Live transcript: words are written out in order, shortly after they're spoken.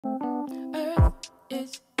Earth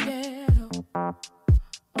is ghetto.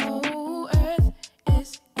 Oh, Earth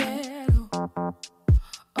is ghetto.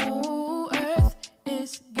 Oh, Earth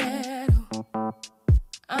is ghetto.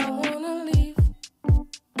 I wanna leave.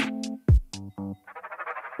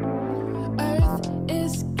 Earth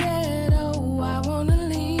is ghetto. I wanna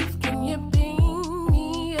leave. Can you beam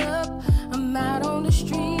me up? I'm out on the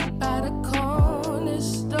street by the corner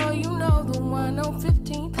store. You know, the one on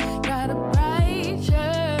 15th. Got a bright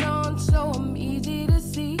shirt on, so I'm easy to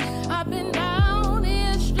see. I've been down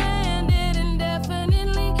here stranded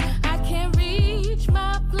indefinitely. I can't reach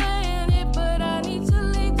my planet, but I need to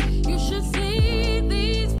leave. You should see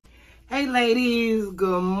these. Hey ladies,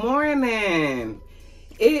 good morning.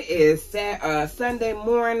 It is Sunday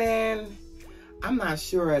morning. I'm not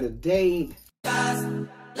sure of the date. Last.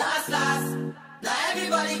 Now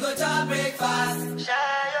everybody go to breakfast.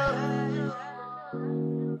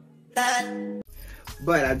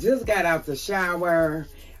 But I just got out the shower.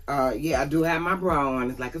 Yeah, I do have my bra on.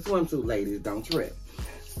 It's like a swimsuit, ladies. Don't trip.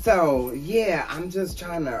 So, yeah, I'm just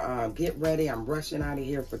trying to get ready. I'm rushing out of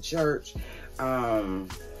here for church. I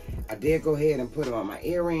did go ahead and put on my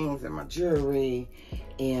earrings and my jewelry.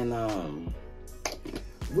 And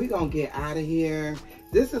we're going to get out of here.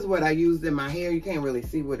 This is what I used in my hair. You can't really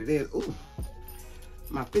see what it is. Ooh,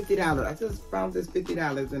 my $50. I just found this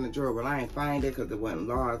 $50 in the drawer. But I ain't find it because it wasn't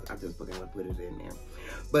lost. I just forgot to put it in there.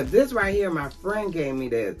 But this right here, my friend gave me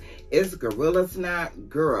this. It's Gorilla Snot.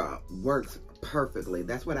 Girl, works perfectly.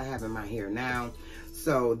 That's what I have in my hair now.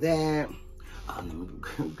 So that,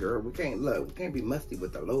 girl, we can't be musty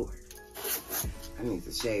with the Lord. I need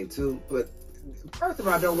to shave too. But first of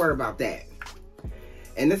all, don't worry about that.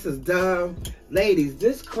 And this is Dove. Ladies,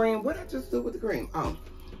 this cream, what I just do with the cream? Oh,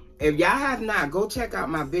 if y'all have not, go check out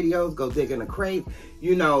my videos. Go dig in the crate.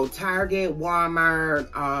 You know, Target, Walmart,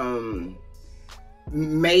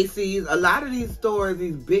 Macy's. A lot of these stores,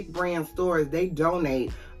 these big brand stores, they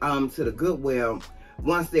donate to the Goodwill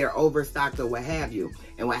once they're overstocked or what have you.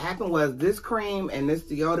 And what happened was this cream and this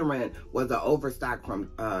deodorant was an overstock from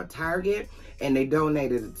Target, and they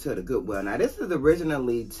donated it to the Goodwill. Now, this is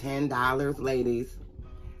originally $10, ladies.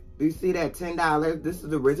 Do you see that? $10. This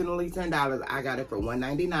is originally $10. I got it for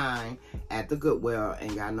 $1.99 at the Goodwill,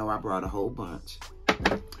 and y'all know I brought a whole bunch.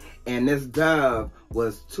 And this Dove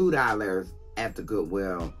was $2 at the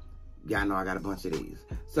Goodwill. Y'all know I got a bunch of these.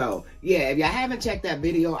 So, yeah, if y'all haven't checked that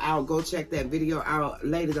video out, go check that video out.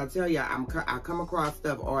 Ladies, I tell y'all, I come across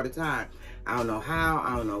stuff all the time. I don't know how,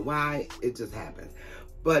 I don't know why, it just happens.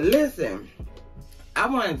 But listen, I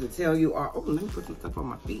wanted to tell you, oh, let me put some stuff on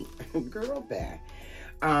my feet. Girl, bad.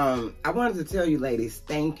 I wanted to tell you, ladies,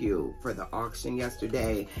 thank you for the auction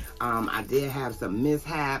yesterday. I did have some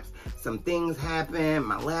mishaps. Some things happened.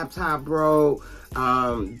 My laptop broke.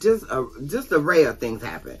 Just a array of things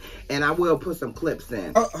happened. And I will put some clips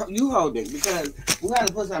in. Oh, you hold it, because we got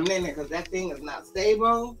to put something in there, because that thing is not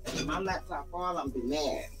stable. And if my laptop falls, I'm be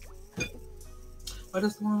mad. What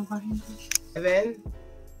is the one right here? 7,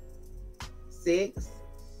 6,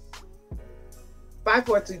 5,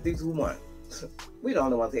 4, 3, 2, 1. We the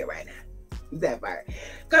only ones here right now. That part.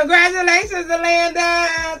 Congratulations,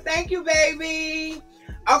 Alanda. Thank you, baby.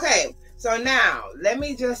 Okay, so now let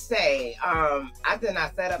me just say, I did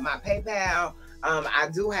not set up my PayPal. I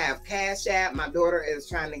do have Cash App. My daughter is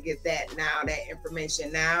trying to get that now, that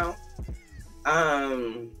information now.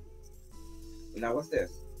 Now what's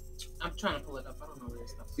this? I'm trying to pull it up. I don't know where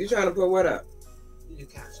it's stuff. You trying to pull what up? You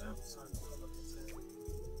Cash App. Sorry.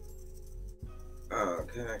 Oh,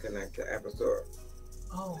 can I connect to Apple Store?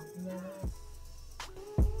 Oh, no.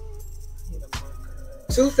 I need a marker.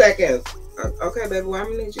 2 seconds. Okay, baby. Well,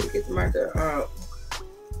 I'm gonna need you to get the marker.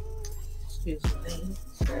 Excuse me.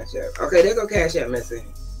 Cash App. Okay, there go Cash App, Missy.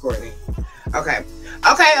 Courtney. Okay.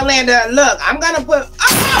 Okay, Alanda. Look, I'm gonna put.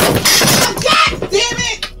 Oh! God damn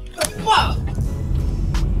it! The fuck?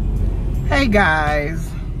 Hey guys.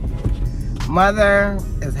 Mother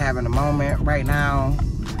is having a moment right now.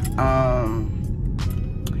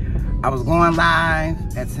 I was going live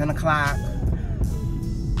at 10 o'clock.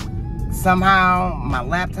 Somehow my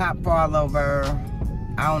laptop fall over.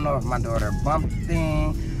 I don't know if my daughter bumped the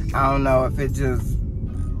thing. I don't know if it just,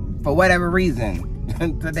 for whatever reason,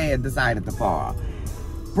 today it decided to fall.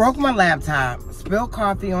 Broke my laptop, spilled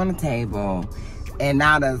coffee on the table, and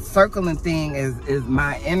now the circling thing is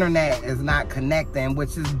my internet is not connecting,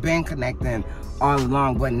 which has been connecting all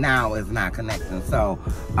along, but now it's not connecting. So,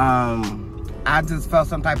 I just felt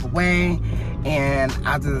some type of way, and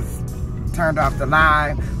I just turned off the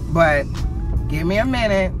live. But give me a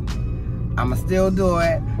minute. I'ma still do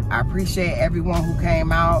it. I appreciate everyone who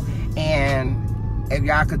came out, and if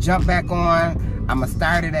y'all could jump back on, I'm going to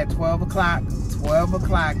start it at 12 o'clock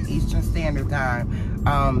Eastern Standard Time.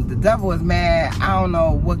 The devil is mad. I don't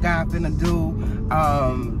know what God finna do.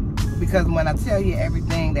 Because when I tell you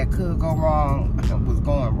everything that could go wrong was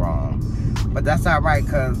going wrong. But that's all right,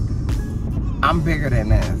 because I'm bigger than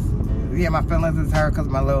this. Yeah, my feelings is hurt because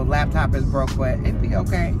my little laptop is broke, but it'd be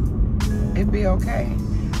okay. It'd be okay.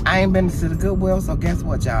 I ain't been to the Goodwill, so guess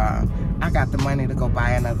what, y'all? I got the money to go buy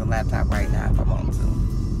another laptop right now if I want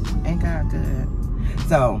to. Ain't God good?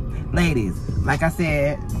 So, ladies, like I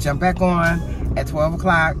said, jump back on at 12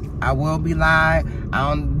 o'clock. I will be live.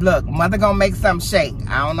 Look, mother gonna make something shake.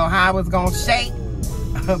 I don't know how it's gonna shake,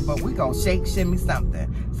 but we gonna shake, shimmy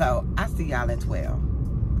something. So, I see y'all at 12.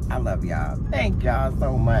 I love y'all. Thank y'all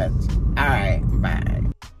so much. All right, bye.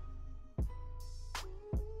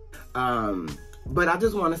 But I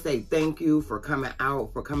just want to say thank you for coming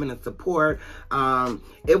out, for coming to support.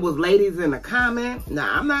 It was ladies in the comments.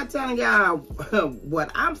 Now, I'm not telling y'all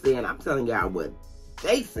what I'm saying. I'm telling y'all what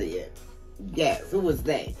they said. Yes, who was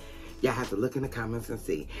they? Y'all have to look in the comments and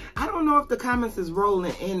see. I don't know if the comments is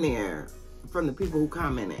rolling in there from the people who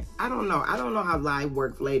commented. I don't know. I don't know how live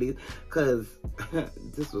works, ladies, because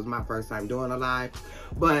this was my first time doing a live.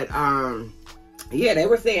 But, yeah, they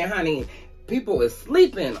were saying, honey, people is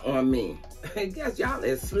sleeping on me. Guess y'all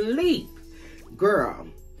is sleep. Girl,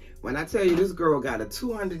 when I tell you this girl got a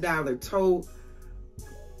 $200 tote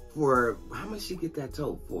for, how much she get that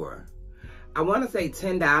tote for? I want to say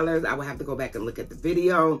 $10. I would have to go back and look at the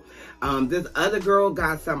video. This other girl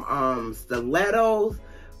got some stilettos.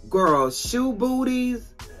 Girl, shoe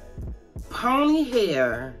booties, pony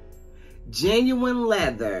hair, genuine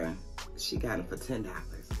leather. She got it for $10.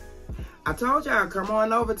 I told y'all, come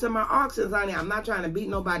on over to my auctions, honey. I'm not trying to beat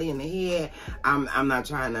nobody in the head. I'm not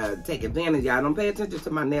trying to take advantage. Y'all don't pay attention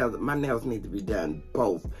to my nails. My nails need to be done,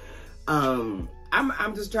 both. I'm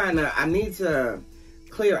just trying to, I need to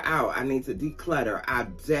clear out. I need to declutter. I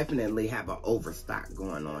definitely have an overstock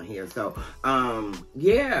going on here. So,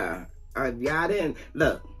 yeah. Y'all didn't,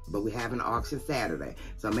 look, but we have an auction Saturday.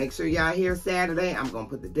 So make sure y'all here Saturday. I'm going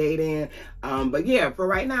to put the date in. But yeah, for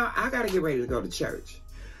right now, I got to get ready to go to church.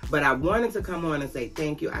 But I wanted to come on and say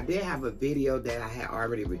thank you. I did have a video that I had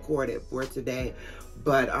already recorded for today.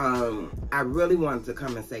 But I really wanted to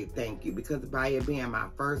come and say thank you. Because by it being my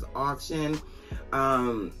first auction,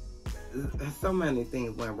 so many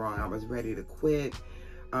things went wrong. I was ready to quit.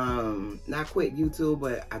 Not quit YouTube,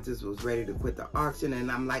 but I just was ready to quit the auction,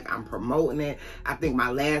 and I'm like, I'm promoting it. I think my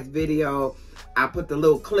last video, I put the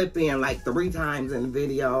little clip in like 3 times in the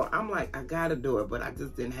video. I'm like, I gotta do it, but I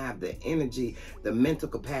just didn't have the energy, the mental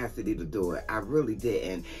capacity to do it. I really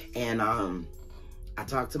didn't. And I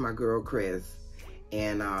talked to my girl Chris,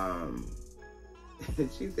 and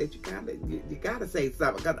she said, you gotta say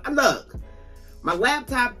something, because look, my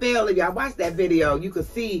laptop failed. If y'all watch that video, you could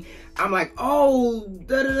see, I'm like, oh,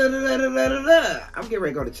 da-da-da-da-da-da-da-da. I'm getting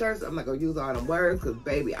ready to go to church. I'm not going to use all them words because,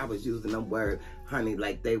 baby, I was using them words, honey,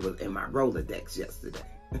 like they was in my Rolodex yesterday.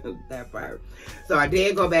 That part. So I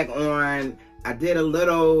did go back on. I did a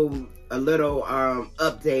little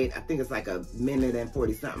update. I think it's like a minute and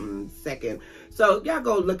 40-something second. So y'all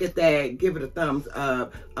go look at that. Give it a thumbs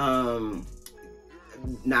up.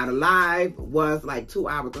 Not Alive was like 2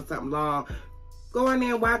 hours or something long. Go in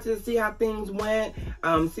there and watch it, see how things went.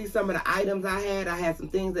 See some of the items I had. I had some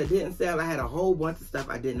things that didn't sell. I had a whole bunch of stuff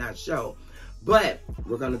I did not show. But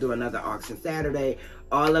we're going to do another auction Saturday.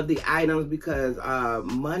 All of the items, because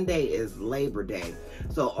Monday is Labor Day.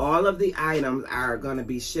 So all of the items are going to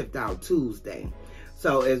be shipped out Tuesday.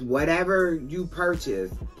 So it's whatever you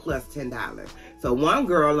purchase plus $10. So one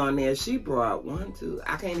girl on there, she brought 1, 2,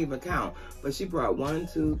 I can't even count. But she brought 1,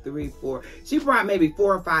 2, 3, 4. She brought maybe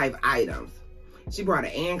 4 or 5 items. She brought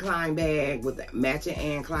an Anne Klein bag with matching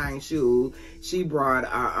Anne Klein shoes. She brought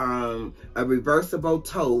a reversible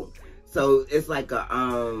tote. So it's like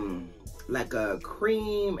a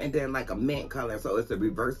cream and then like a mint color. So it's a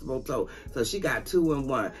reversible tote. So she got 2 in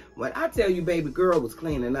 1. When I tell you, baby girl was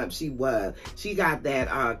cleaning up, she was. She got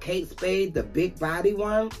that Kate Spade, the big body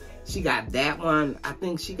one. She got that one. I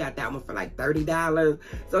think she got that one for like $30.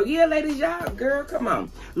 So yeah, ladies, y'all, girl, come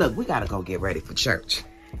on. Look, we got to go get ready for church.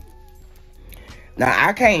 Now,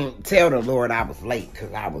 I can't tell the Lord I was late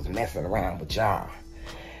because I was messing around with y'all.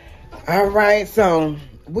 All right, so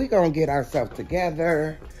we're going to get ourselves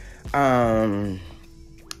together. I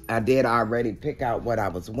did already pick out what I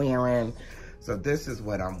was wearing. So this is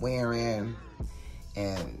what I'm wearing.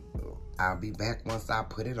 And I'll be back once I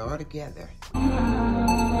put it all together.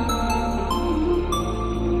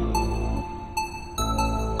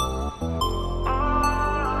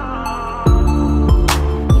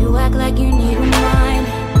 You act like you need a mind,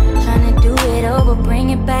 trying to do it over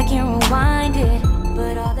I can rewind it,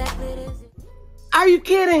 but all that glitters. Are you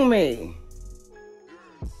kidding me?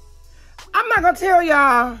 I'm not gonna tell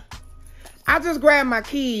y'all. I just grabbed my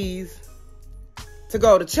keys to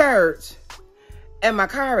go to church and my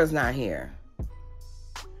car is not here.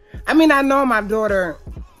 I mean, I know my daughter,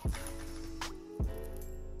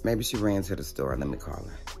 maybe she ran to the store. Let me call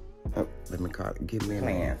her. Oh, let me call her. Give me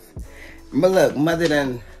plans. But look, mother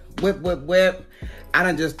done whip. I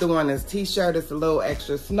done just threw on this t-shirt. It's a little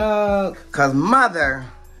extra snug. Cause mother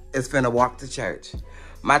is finna walk to church.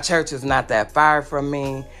 My church is not that far from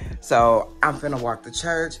me. So I'm finna walk to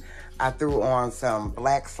church. I threw on some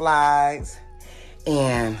black slides.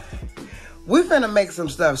 And we finna make some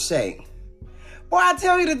stuff shake. Boy, I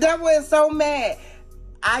tell you, the devil is so mad.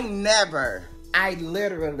 I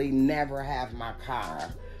literally never have my car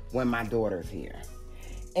when my daughter's here.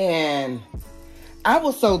 And I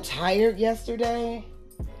was so tired yesterday.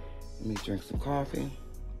 Let me drink some coffee.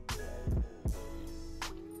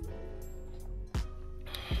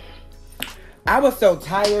 I was so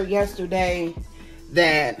tired yesterday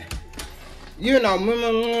that, you know,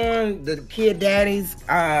 the kid's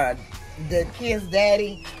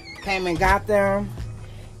daddy came and got them,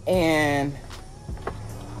 and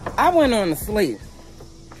I went on to sleep.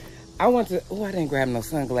 I didn't grab no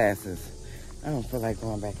sunglasses. I don't feel like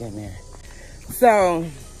going back in there. So,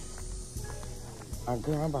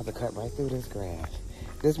 girl, I'm about to cut right through this grass.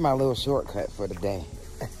 This is my little shortcut for the day.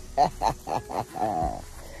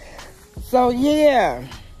 So, yeah.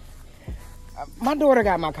 My daughter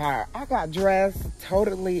got my car. I got dressed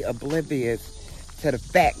totally oblivious to the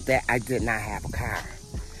fact that I did not have a car.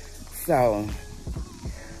 So,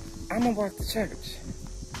 I'm gonna walk to church.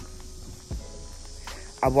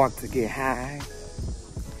 I walked to get high.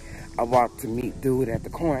 I walked to meet dude at the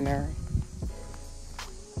corner.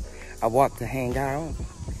 I walked to hang out.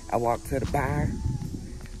 I walked to the bar.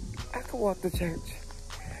 I could walk to church.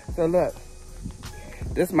 So look,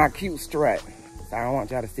 this is my cute strut. So I don't want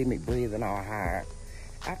y'all to see me breathing all hard.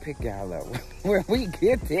 I'll pick y'all up when we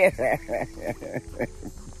get there.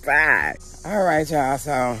 Bye. All right, y'all,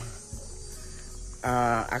 so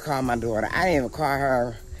I called my daughter. I didn't even call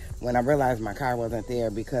her when I realized my car wasn't there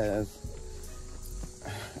because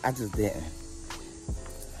I just didn't.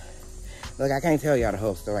 Look, I can't tell y'all the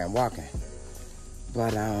whole story. I'm walking.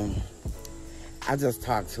 But I just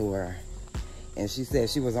talked to her, and she said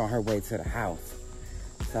she was on her way to the house.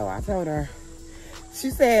 So I told her, she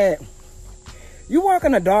said, "You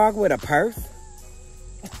walking a dog with a purse?"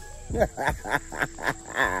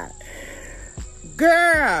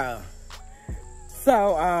 Girl.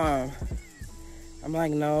 So, I'm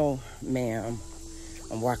like, "No, ma'am,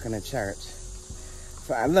 I'm walking to church."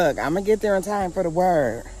 So, look, I'm going to get there in time for the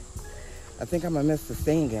word. I think I'm going to miss the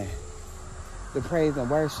singing, the praise and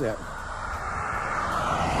worship.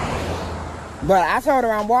 But I told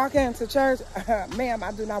her I'm walking to church. Ma'am,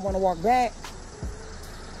 I do not want to walk back.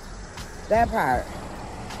 That part.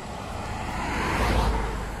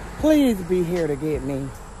 Please be here to get me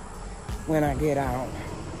when I get out.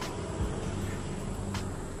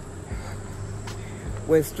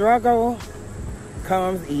 With struggle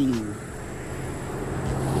comes ease.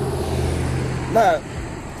 Look,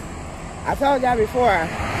 I told y'all before,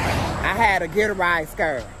 I had a get a ride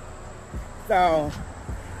skirt. So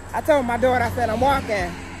I told my daughter, I said, I'm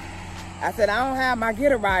walking. I said, I don't have my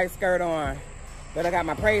get a ride skirt on, but I got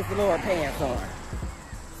my praise the Lord pants on.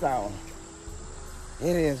 So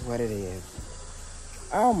it is what it is.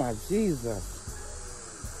 Oh my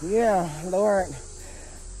Jesus. Yeah, Lord,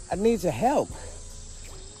 I need your help.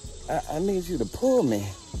 I need you to pull me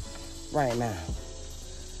right now.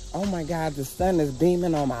 Oh my God, the sun is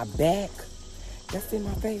beaming on my back. Y'all see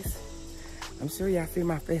my face? I'm sure y'all see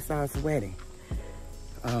my face all sweaty.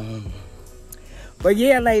 But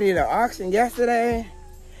yeah, lady, the auction yesterday,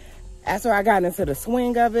 after I got into the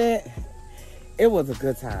swing of it, it was a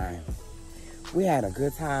good time. We had a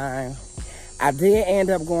good time. I did end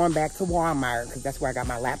up going back to Walmart because that's where I got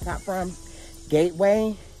my laptop from,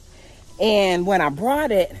 Gateway. And when I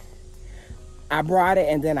brought it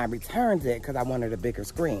and then I returned it because I wanted a bigger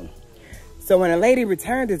screen. So when a lady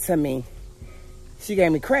returned it to me, she gave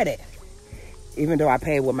me credit, even though I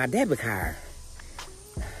paid with my debit card.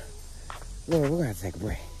 Lord, we're gonna take a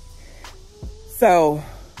break. So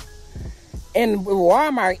in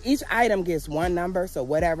Walmart, each item gets one number. So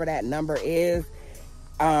whatever that number is,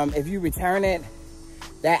 if you return it,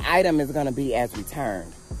 that item is gonna be as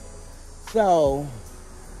returned. So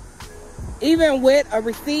even with a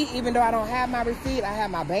receipt, even though I don't have my receipt, I have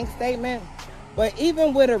my bank statement. But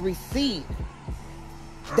even with a receipt,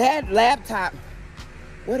 that laptop,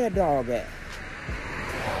 where that dog at?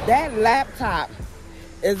 That laptop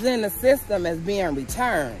is in the system as being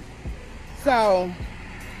returned. So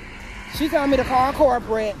she told me to call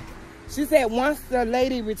corporate. She said once the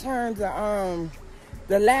lady returns the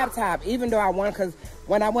laptop, even though I won, because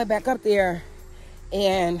when I went back up there,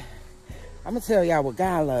 and I'm gonna tell y'all what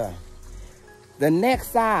God love. The next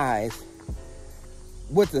size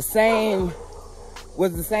with the same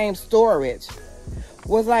storage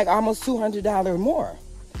was like almost $200 more.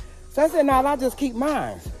 So I said, no, I'll just keep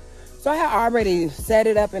mine. So I had already set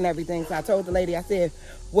it up and everything. So I told the lady, I said,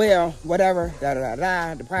 well, whatever,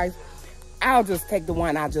 the price, I'll just take the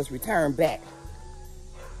one I just returned back.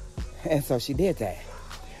 And so she did that.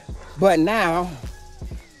 But now,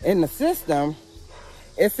 in the system,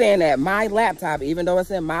 it's saying that my laptop, even though it's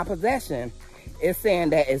in my possession, it's saying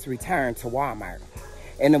that it's returned to Walmart.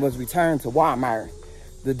 And it was returned to Walmart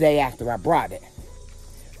the day after I brought it.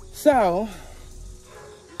 So,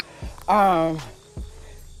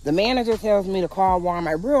 the manager tells me to call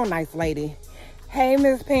Walmart. Real nice lady. Hey,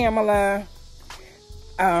 Miss Pamela.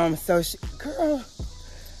 So she, girl,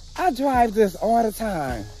 I drive this all the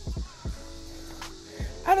time.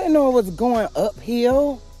 I didn't know it was going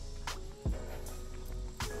uphill.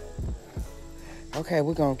 Okay,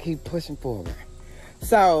 we're gonna keep pushing forward.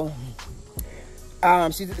 So,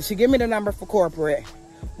 she gave me the number for corporate,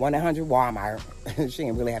 1-800 Walmart. She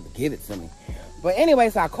didn't really have to give it to me. But anyway,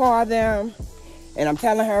 so I called them, and I'm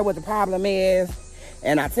telling her what the problem is,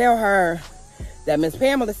 and I tell her that Miss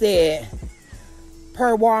Pamela said,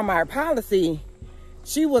 per Walmart policy,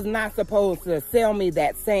 she was not supposed to sell me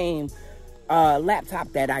that same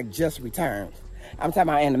laptop that I just returned. I'm talking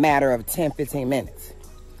about in a matter of 10, 15 minutes.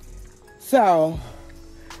 So,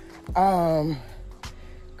 girl,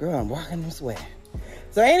 I'm walking this way.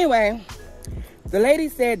 So anyway, the lady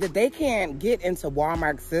said that they can't get into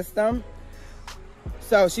Walmart's system.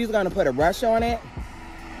 So she's gonna put a rush on it.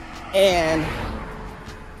 And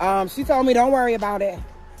she told me, don't worry about it.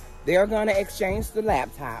 They're gonna exchange the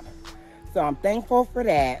laptop. So I'm thankful for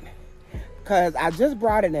that. Cause I just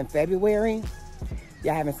brought it in February.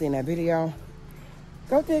 Y'all haven't seen that video?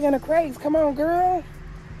 Go dig in the crates, come on girl.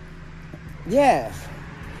 Yes,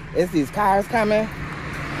 it's these cars coming.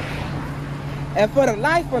 And for the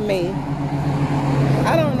life of me,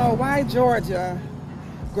 I don't know why Georgia,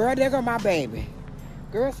 girl, there go my baby.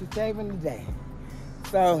 Girl, she's saving the day.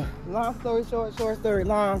 So, long story short, short story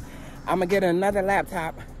long, I'm gonna get another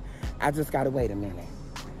laptop. I just gotta wait a minute,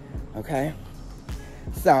 okay?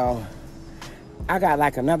 So, I got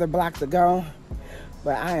like another block to go,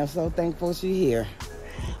 but I am so thankful she's here.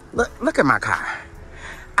 Look at my car.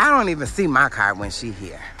 I don't even see my car when she's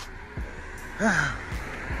here.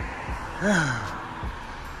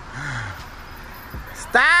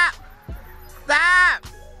 Stop! Stop!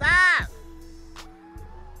 Stop!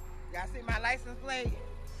 Y'all see my license plate?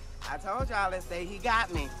 I told y'all that day he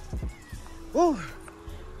got me. Woo!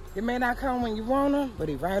 He may not come when you want him, but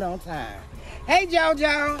he's right on time. Hey,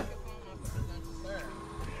 JoJo!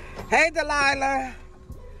 Hey, Delilah!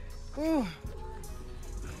 Woo!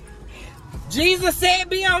 Jesus said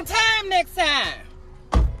be on time next time.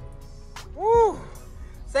 Woo!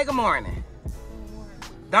 Say good morning.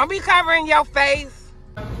 Don't be covering your face.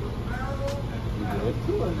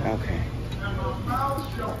 Okay.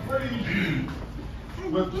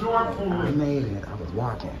 I made it. I was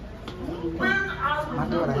walking. My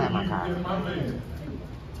daughter had my car.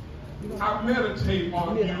 I meditate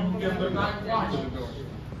on you in the night watches.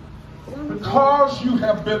 Because you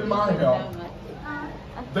have been my help.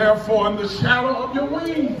 Therefore, in the shadow of your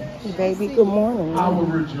wings, Hey, baby, good morning. I will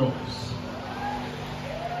rejoice.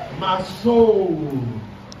 My soul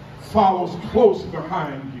follows close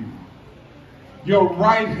behind you. Your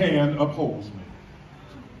right hand upholds me.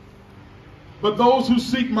 But those who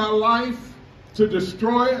seek my life to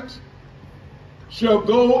destroy it shall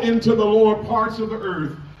go into the lower parts of the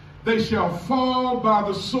earth. They shall fall by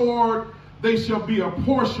the sword. They shall be a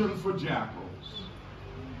portion for jackals.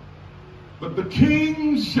 But the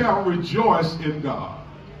king shall rejoice in God.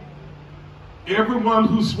 Everyone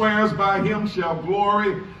who swears by him shall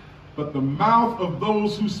glory, but the mouth of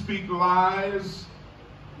those who speak lies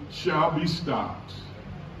shall be stopped.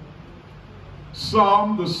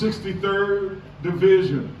 Psalm, the 63rd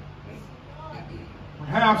division.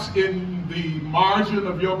 Perhaps in the margin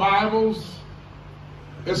of your Bibles,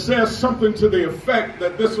 it says something to the effect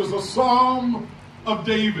that this was a psalm of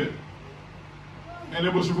David. And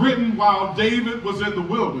it was written while David was in the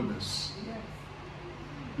wilderness.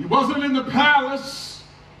 He wasn't in the palace.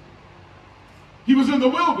 He was in the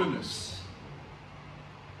wilderness.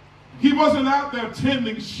 He wasn't out there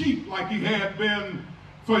tending sheep like he had been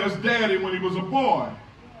for his daddy when he was a boy.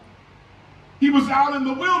 He was out in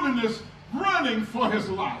the wilderness running for his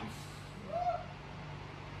life.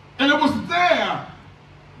 And it was there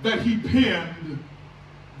that he penned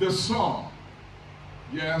this song.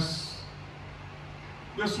 Yes,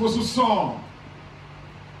 this was a song.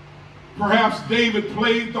 Perhaps David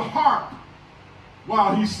played the harp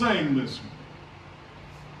while he sang this one.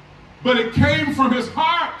 But it came from his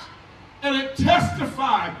heart, and it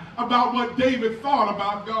testified about what David thought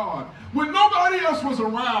about God. When nobody else was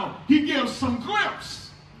around, he gives some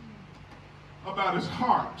glimpse about his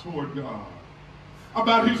heart toward God,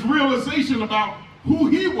 about his realization about who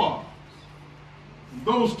he was.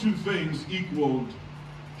 Those two things equaled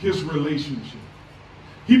his relationship.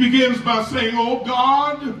 He begins by saying, "Oh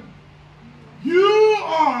God, you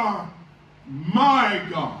are my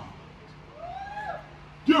God.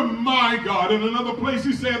 You're my God." In another place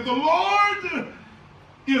he said, "The Lord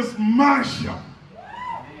is my shepherd.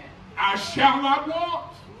 I shall not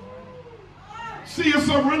want." See, it's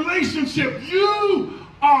a relationship. You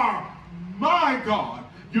are my God.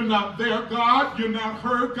 You're not their God. You're not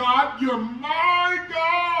her God. You're my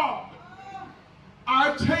God.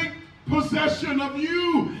 I take possession of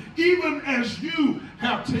you even as you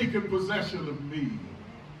have taken possession of me.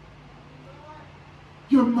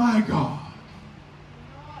 You're my God.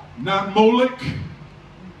 Not Molech,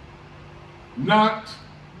 not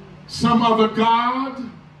some other God,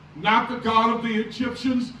 not the God of the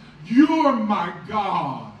Egyptians. You're my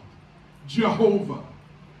God, Jehovah.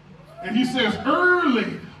 And he says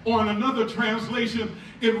early, or in another translation,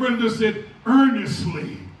 it renders it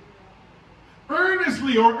earnestly.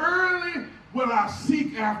 Earnestly or early will I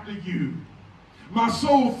seek after you. My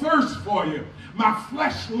soul thirsts for you. My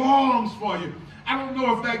flesh longs for you. I don't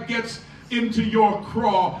know if that gets into your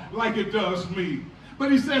craw like it does me.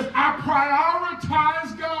 But he says, I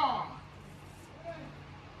prioritize God.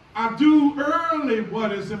 I do early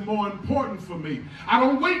what is more important for me. I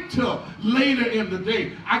don't wait till later in the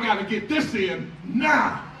day. I got to get this in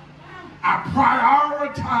now. I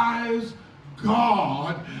prioritize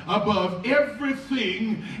God above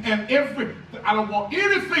everything and I don't want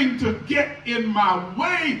anything to get in my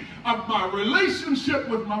way of my relationship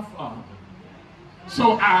with my Father.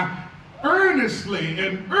 So I earnestly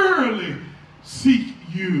and early seek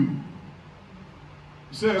you.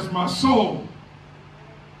 He says, my soul.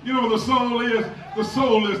 You know what the soul is? The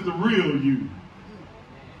soul is the real you.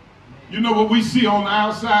 You know what we see on the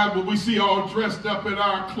outside, what we see all dressed up in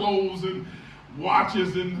our clothes and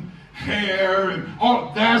watches and hair and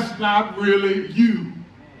all, that's not really you.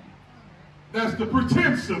 That's the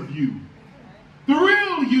pretense of you. The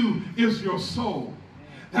real you is your soul.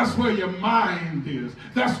 That's where your mind is.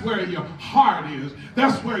 That's where your heart is.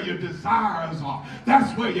 That's where your desires are.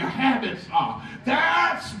 That's where your habits are.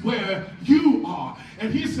 That's where you are.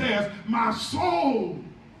 And he says, my soul,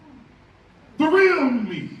 the real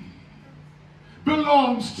me,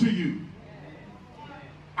 belongs to you.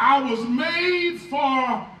 I was made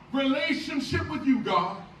for relationship with you,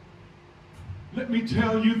 God. Let me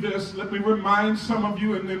tell you this. Let me remind some of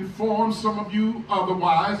you and inform some of you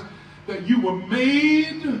otherwise that you were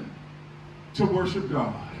made to worship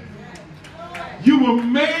God. You were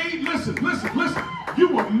made, listen. You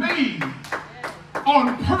were made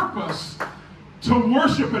on purpose to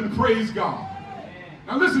worship and praise God.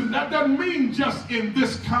 Now listen, that doesn't mean just in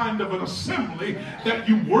this kind of an assembly that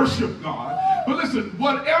you worship God. But listen,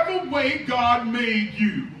 whatever way God made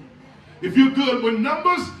you, if you're good with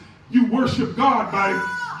numbers, you worship God by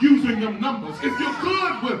using them numbers. If you're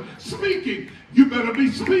good with speaking, you better be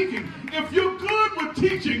speaking. If you're good with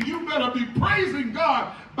teaching, you better be praising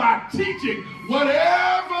God by teaching.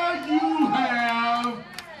 Whatever you have,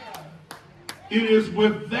 it is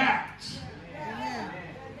with that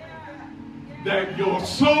your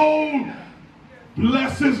soul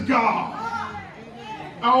blesses God.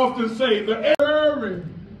 I often say, the hurry,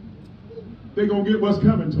 they're going to get what's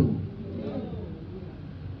coming to them.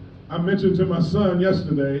 I mentioned to my son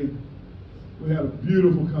yesterday, we had a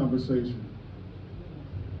beautiful conversation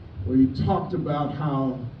where he talked about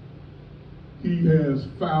how he has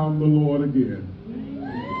found the Lord again.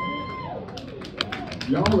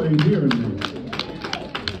 Y'all ain't hearing me.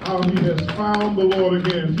 How he has found the Lord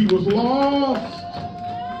again. He was lost,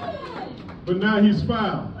 but now he's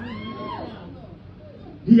found.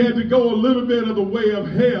 He had to go a little bit of the way of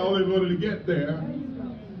hell in order to get there.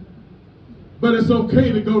 But it's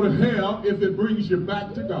okay to go to hell if it brings you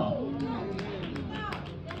back to God.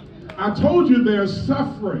 I told you there's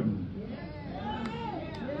suffering.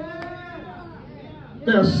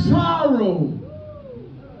 There's sorrow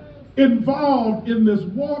involved in this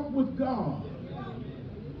walk with God.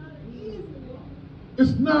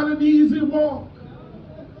 It's not an easy walk,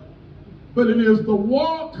 but it is the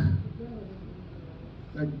walk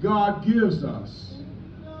that God gives us,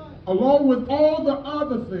 along with all the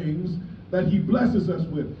other things that he blesses us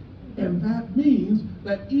with. And that means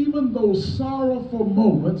that even those sorrowful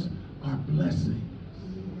moments are blessings.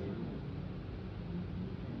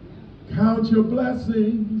 Count your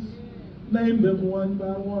blessings, name them one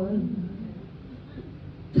by one.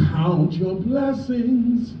 Count your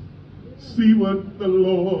blessings, see what the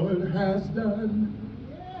Lord has done.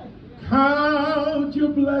 Count your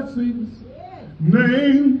blessings,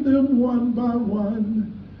 name them one by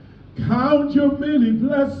one. Count your many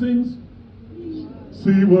blessings,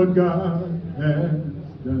 see what God has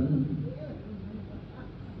done.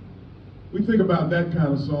 We think about that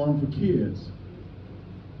kind of song for kids,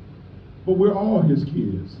 but we're all his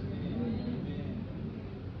kids.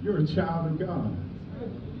 You're a child of God.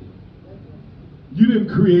 You didn't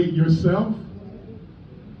create yourself.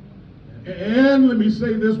 And let me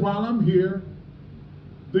say this while I'm here,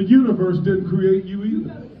 the universe didn't create you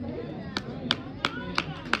either.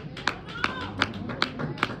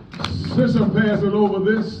 Since I'm passing over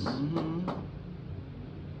this,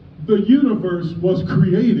 the universe was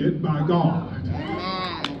created by God.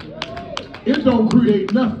 It don't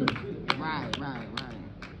create nothing. Right.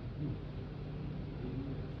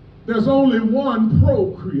 There's only one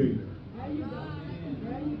procreator.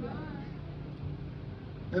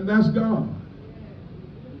 And that's God.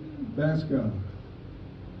 That's God.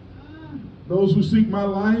 Those who seek my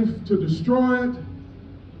life to destroy it,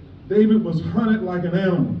 David was hunted like an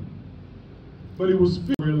animal, but he was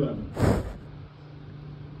feared. 11.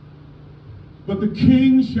 But the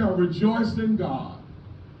king shall rejoice in God.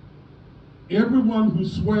 Everyone who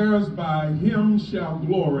swears by him shall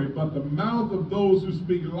glory, but the mouth of those who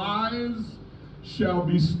speak lies shall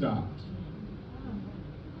be stopped.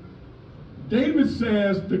 David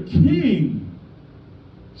says the king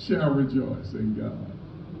shall rejoice in God.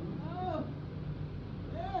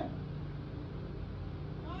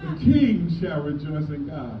 The king shall rejoice in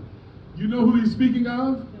God. You know who he's speaking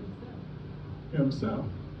of? Himself.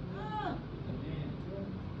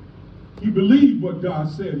 He believed what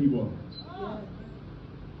God said he was.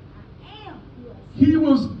 He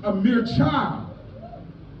was a mere child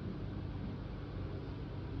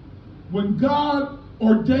when God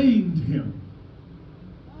ordained him,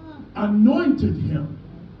 anointed him,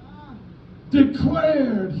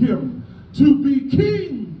 declared him to be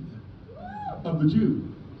king of the Jews.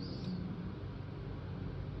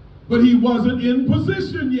 But he wasn't in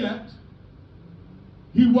position yet.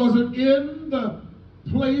 He wasn't in the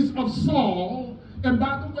place of Saul. And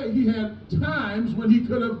by the way, he had times when he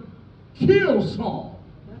could have killed Saul.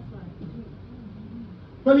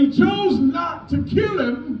 But he chose not to kill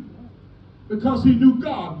him because he knew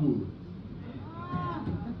God would.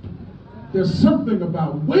 There's something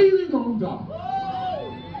about waiting on God.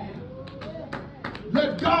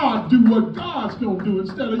 Let God do what God's going to do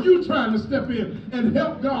instead of you trying to step in and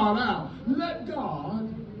help God out. Let God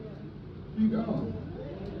be God.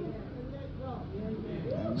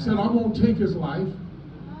 He said, I won't take his life.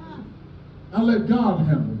 I'll let God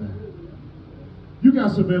handle that. You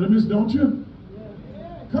got some enemies, don't you?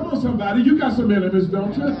 Come on, somebody. You got some enemies,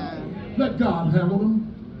 don't you? Let God handle them.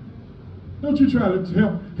 Don't you try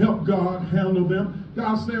to help God handle them.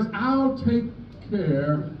 God says, I'll take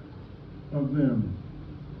care of them.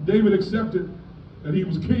 David accepted that he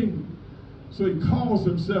was king, so he calls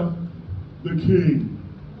himself the king.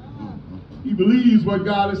 He believes what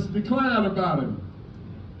God has declared about him.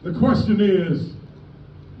 The question is,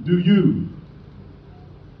 do you?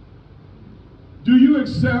 Do you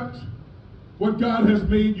accept what God has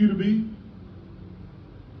made you to be?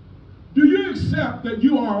 Do you accept that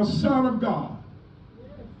you are a son of God,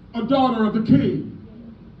 a daughter of the king?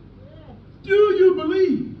 Do you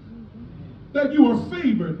believe that you are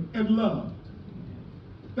favored and loved?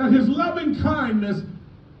 That his loving kindness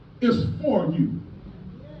is for you?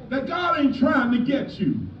 That God ain't trying to get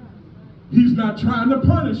you. He's not trying to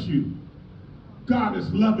punish you. God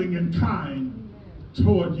is loving and kind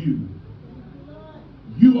toward you.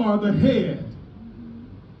 You are the head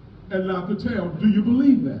and not the tail. Do you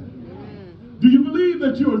believe that? Do you believe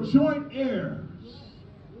that you are joint heirs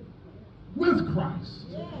with Christ?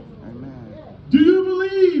 Amen. Do you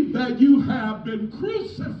believe that you have been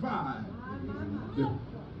crucified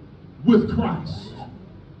with Christ?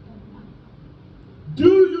 Do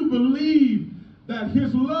you believe that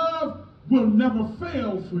his love will never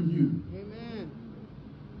fail for you? Amen.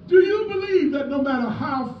 Do you believe that no matter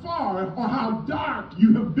how far or how dark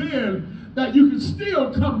you have been, that you can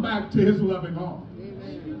still come back to his loving arms?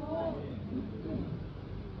 Amen.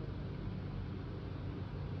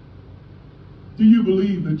 Do you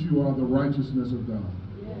believe that you are the righteousness of God?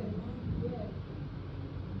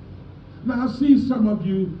 Now, I see some of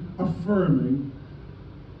you affirming,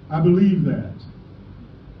 I believe that.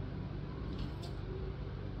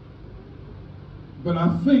 But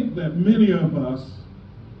I think that many of us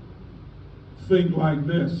think like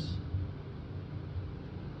this.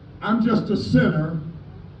 I'm just a sinner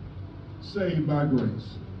saved by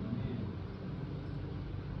grace.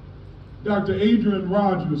 Dr. Adrian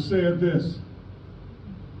Rogers said this.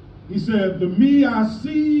 He said, the me I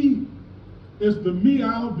see is the me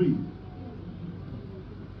I'll be.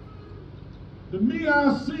 The me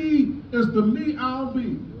I see is the me I'll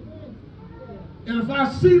be. And if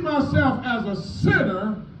I see myself as a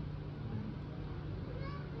sinner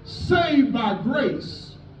saved by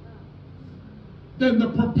grace, then the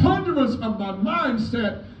preponderance of my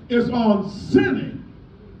mindset is on sinning.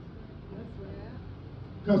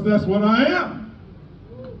 Because that's what I am.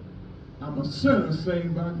 I'm a sinner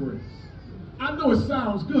saved by grace. I know it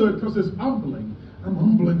sounds good because it's humbling. I'm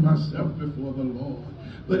humbling myself before the Lord.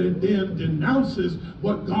 But it then denounces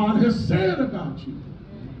what God has said about you.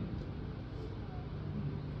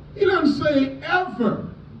 He doesn't say ever,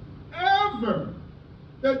 ever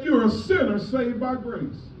that you're a sinner saved by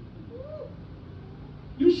grace.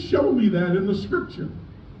 You show me that in the scripture.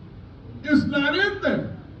 It's not in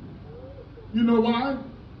there. You know why?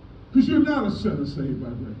 Because you're not a sinner saved by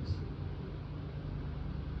grace.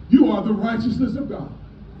 You are the righteousness of God.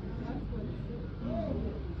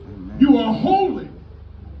 You are holy.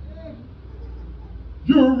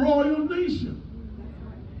 You're a royal nation.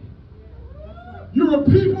 You're a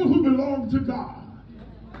people who belong to God.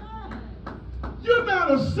 You're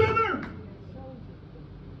not a sinner.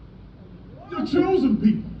 You're chosen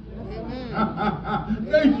people.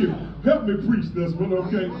 Thank you. Help me preach this one,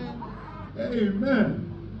 okay? Amen.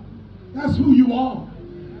 That's who you are.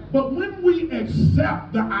 But when we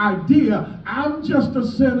accept the idea, I'm just a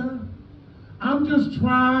sinner, I'm just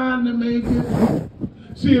trying to make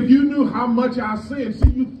it. See, if you knew how much I sin, see,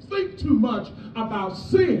 you think too much about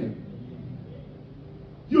sin.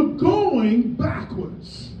 You're going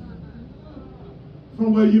backwards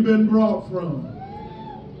from where you've been brought from.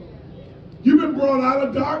 You've been brought out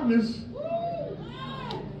of darkness.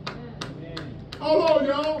 Hold on,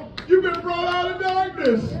 y'all. You've been brought out of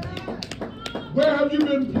darkness. Where have you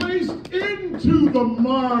been placed into the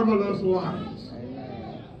marvelous light?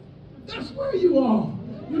 That's where you are.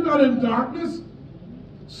 You're not in darkness.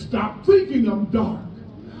 Stop thinking I'm dark.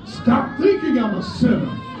 Stop thinking I'm a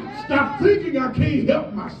sinner. Stop thinking I can't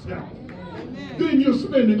help myself. Then you're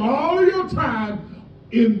spending all of your time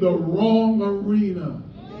in the wrong arena.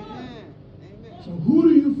 So who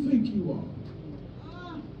do you think you are?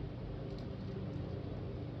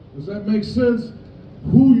 Does that make sense?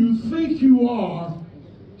 Who you think you are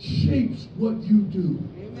shapes what you do.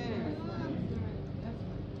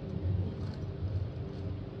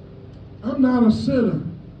 I'm not a sinner.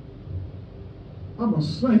 I'm a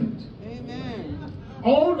saint. Amen.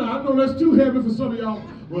 Oh, no, I know that's too heavy for some of y'all.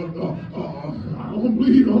 Well, I don't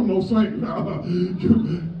believe I'm no saint.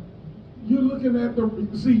 You're looking at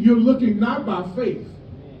you're looking not by faith.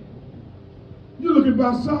 You're looking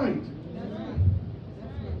by sight.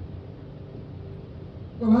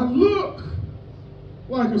 Well, I look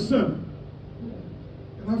like a sinner.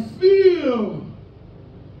 And I feel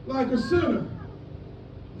like a sinner.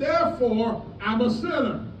 Therefore, I'm a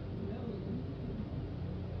sinner.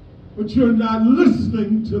 But you're not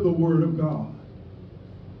listening to the Word of God.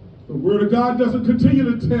 The Word of God doesn't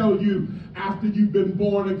continue to tell you after you've been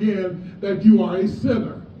born again that you are a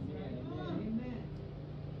sinner.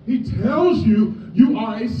 He tells you you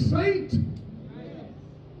are a saint.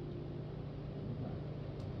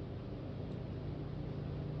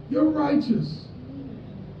 You're righteous.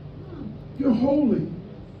 You're holy.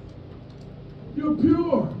 You're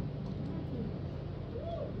pure.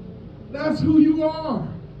 That's who you are.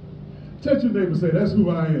 Touch your neighbor and say, that's who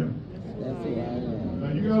I am. That's who I am. Now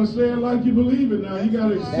you got to say it like you believe it now. You got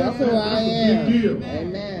to accept that. That's a big deal.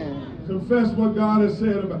 Amen. Confess what God has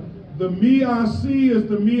said about it. The me I see is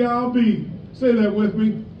the me I'll be. Say that with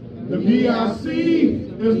me. The me I see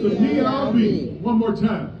is the me I'll be. One more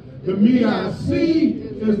time. The me I see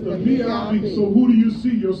is the me I'll be. So who do you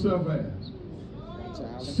see yourself as?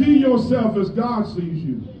 See yourself as God sees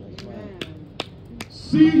you.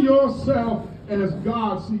 See yourself as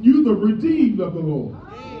God sees you. The redeemed of the Lord.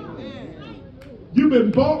 You've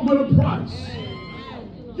been bought with a price.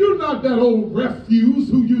 You're not that old refuse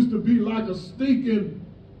who used to be like a stinking,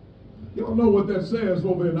 you don't know what that says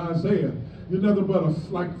over in Isaiah. You're nothing but a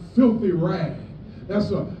like filthy rag.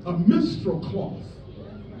 That's a minstrel cloth.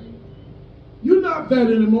 You're not that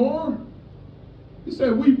anymore. He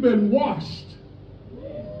said, we've been washed.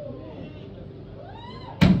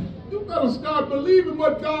 You better start believing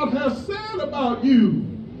what God has said about you.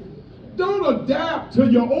 Don't adapt to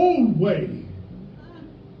your old way.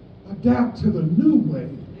 Adapt to the new way,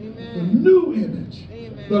 the new image,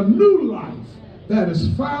 the new life that is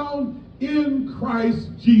found in Christ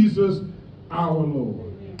Jesus our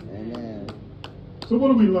Lord. Amen. So what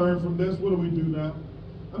do we learn from this? What do we do now?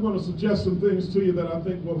 I'm going to suggest some things to you that I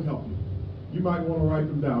think will help you. You might want to write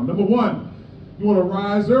them down. Number one, you want to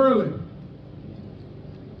rise early.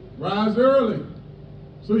 Rise early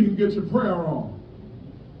so you can get your prayer on.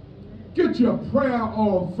 Get your prayer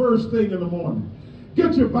on first thing in the morning.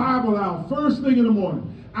 Get your Bible out first thing in the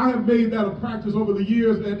morning. I have made that a practice over the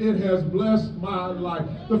years, and it has blessed my life.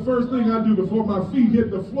 The first thing I do before my feet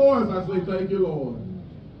hit the floor is I say, thank you, Lord.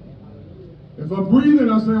 If I'm breathing,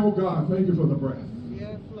 I say, oh God, thank you for the breath.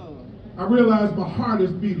 Yes, Lord. I realize my heart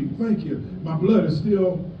is beating. Thank you. My blood is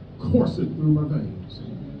still coursing through my veins.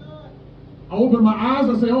 I open my eyes,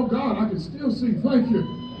 I say, oh God, I can still see. Thank you.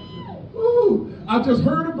 Ooh, I just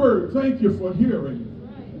heard a bird. Thank you for hearing.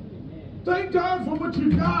 Thank God for what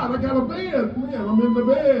you got. I got a bed. Man, I'm in the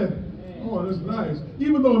bed. Oh, that's nice.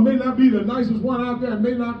 Even though it may not be the nicest one out there, it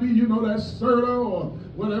may not be, you know, that Serta or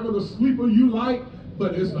whatever the sleeper you like,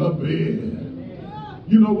 but it's a bed.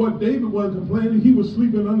 You know what? David wasn't complaining. He was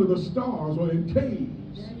sleeping under the stars or in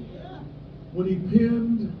caves when he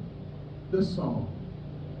penned this song.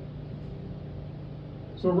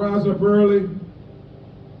 So rise up early,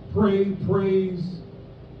 pray, praise,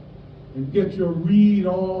 and get your read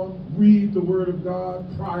on. Read the Word of God.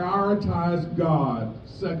 Prioritize God.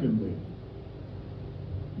 Secondly,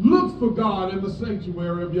 look for God in the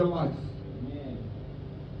sanctuary of your life.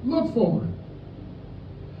 Look for Him.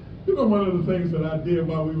 You know, one of the things that I did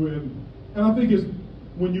while we were in, and I think it's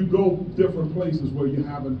when you go different places where you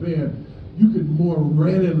haven't been, you can more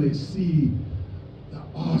readily see the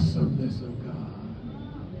awesomeness of God.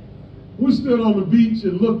 We stood on the beach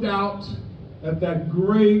and looked out at that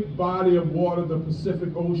great body of water, the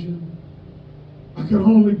Pacific Ocean. I could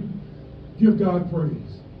only give God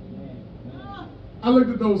praise. I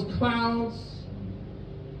looked at those clouds.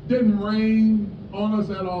 Didn't rain on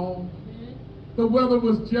us at all. The weather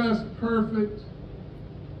was just perfect.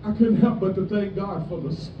 I couldn't help but to thank God for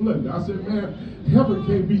the splendor. I said, man, heaven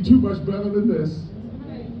can't be too much better than this.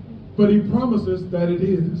 But He promises that it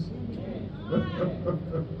is.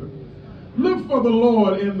 Look for the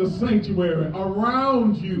Lord in the sanctuary,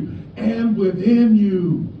 around you and within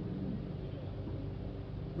you.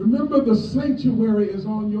 Remember, the sanctuary is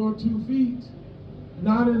on your 2 feet,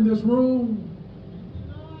 not in this room.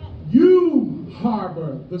 You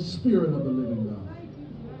harbor the Spirit of the living God.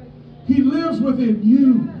 He lives within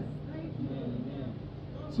you.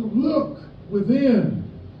 So look within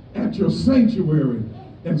at your sanctuary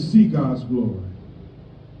and see God's glory.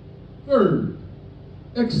 Third,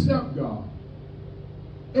 accept God.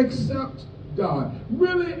 Accept God.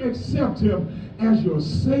 Really accept Him as your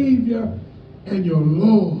Savior and your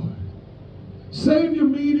Lord. Savior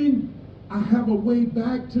meaning, I have a way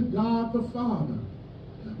back to God the Father.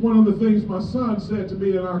 One of the things my son said to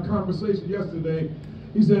me in our conversation yesterday,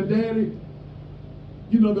 he said, Daddy,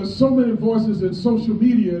 you know, there's so many voices in social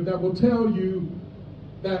media that will tell you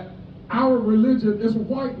that our religion is a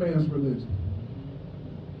white man's religion.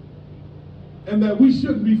 And that we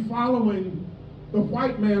shouldn't be following the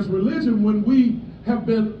white man's religion when we have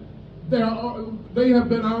been they have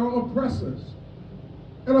been our oppressors.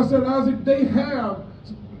 And I said, Isaac,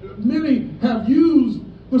 many have used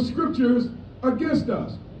the scriptures against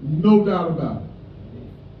us. No doubt about it.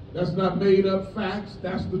 That's not made up facts,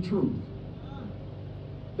 that's the truth.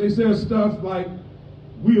 They said stuff like,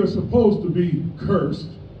 we are supposed to be cursed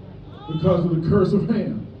because of the curse of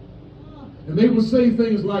Ham. And they would say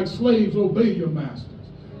things like, slaves, obey your masters.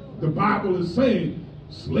 The Bible is saying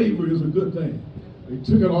slavery is a good thing. They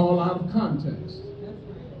took it all out of context.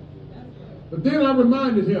 But then I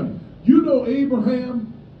reminded him, you know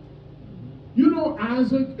Abraham, you know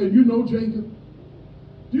Isaac, and you know Jacob.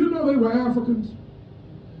 Do you know they were Africans?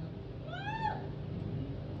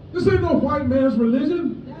 This ain't no white man's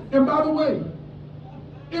religion. And by the way,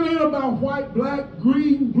 it ain't about white, black,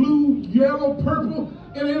 green, blue, yellow, purple.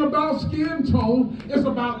 It ain't about skin tone. It's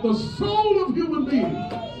about the soul of human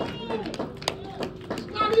beings. It's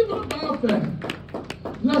not even about that.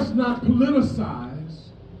 Let's not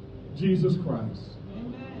politicize Jesus Christ.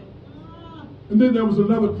 And then there was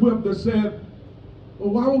another quip that said,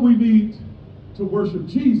 well, why would we need to worship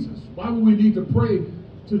Jesus? Why would we need to pray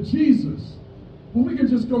to Jesus when we can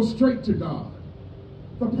just go straight to God?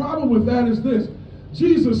 The problem with that is this.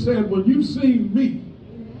 Jesus said, when you've seen me,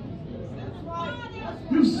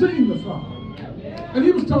 you've seen the Father. And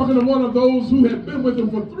he was talking to one of those who had been with him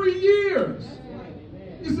for 3 years.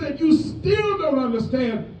 He said, you still don't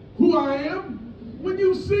understand who I am? When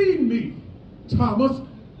you've seen me, Thomas,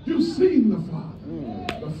 you've seen the Father.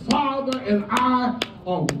 The Father and I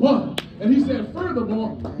are one. And he said,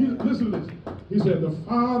 furthermore, listen to this. He said, the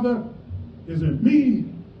Father is in me,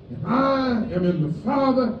 and I am in the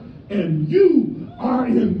Father, and you are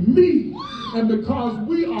in me. And because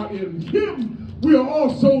we are in him, we are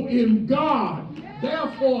also in God.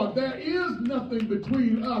 Therefore, there is nothing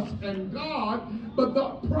between us and God. But the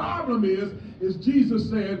problem is Jesus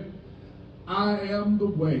said, I am the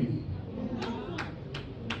way.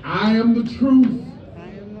 I am the truth.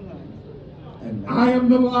 And I am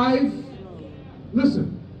the life.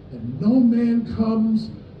 Listen, and no man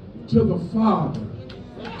comes to the Father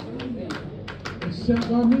except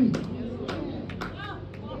by me.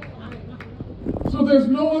 So there's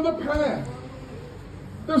no other path.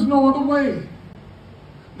 There's no other way.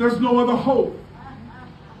 There's no other hope.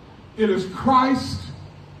 It is Christ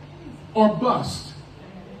or bust.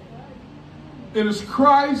 It is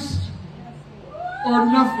Christ or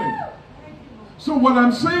nothing. So what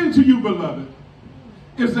I'm saying to you, beloved,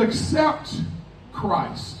 is accept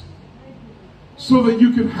Christ so that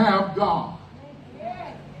you can have God.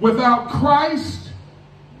 Without Christ,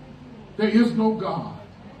 there is no God.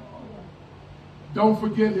 Don't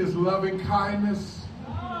forget his loving kindness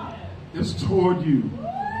is toward you.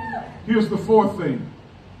 Here's the fourth thing.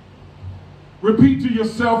 Repeat to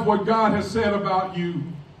yourself what God has said about you.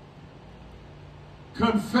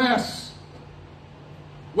 Confess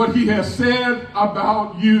what he has said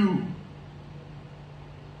about you.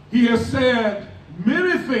 He has said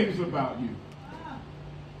many things about you.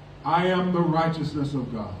 I am the righteousness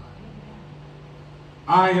of God.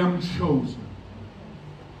 I am chosen.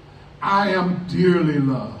 I am dearly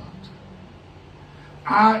loved.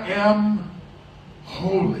 I am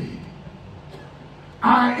holy.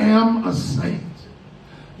 I am a saint.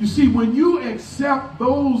 You see, when you accept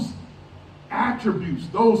those attributes,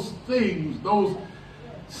 those things, those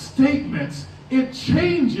statements, it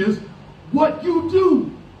changes what you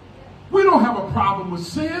do. We don't have a problem with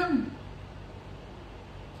sin.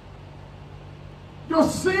 Your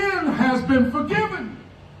sin has been forgiven.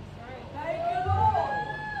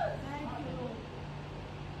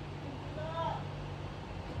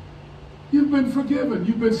 You've been forgiven.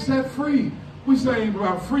 You've been set free. We say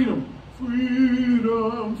about freedom.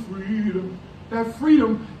 Freedom, freedom. That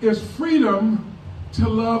freedom is freedom to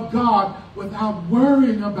love God without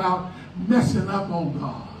worrying about messing up on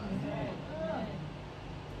God.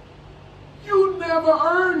 You never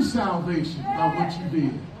earned salvation by what you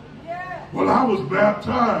did. Well, I was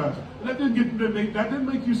baptized. That didn't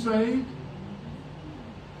make you saved.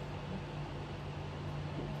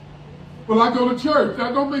 Well, I go to church.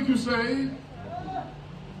 That don't make you saved.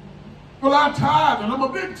 Well, I tithe, and I'm a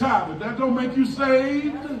big tither. That don't make you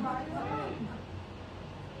saved.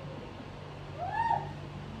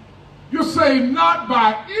 You're saved not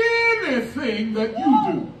by anything that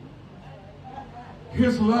you do.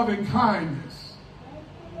 His loving kindness.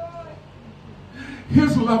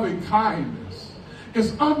 His loving kindness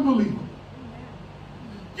is unbelievable.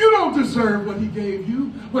 You don't deserve what he gave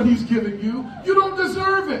you, what he's given you. You don't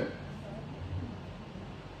deserve it.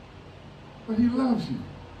 But he loves you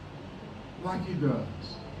like he does.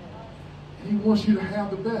 And he wants you to have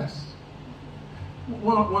the best.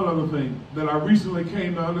 One other thing that I recently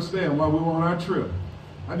came to understand while we were on our trip.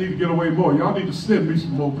 I need to get away more. Y'all need to send me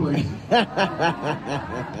some more places.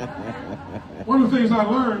 One of the things I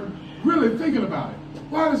learned, really thinking about it,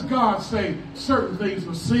 why does God say certain things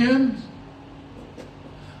are sins?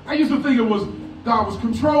 I used to think it was God was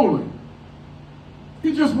controlling.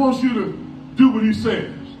 He just wants you to do what he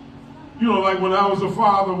says. You know, like when I was a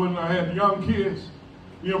father, when I had young kids,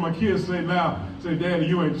 you know, my kids say now, Daddy,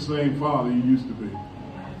 you ain't the same father you used to be.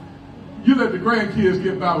 You let the grandkids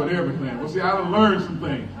get by with everything. Well, see, I done learned some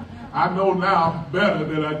things. I know now better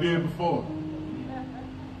than I did before.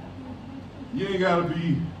 You ain't got to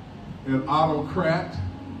be an autocrat.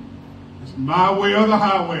 It's my way or the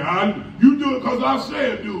highway. You do it because I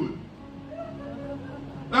said do it.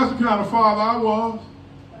 That's the kind of father I was.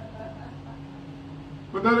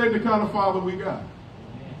 But that ain't the kind of father we got.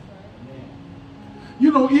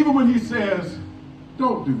 You know, even when he says,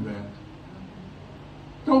 don't do that.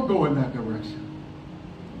 Don't go in that direction.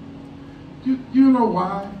 You know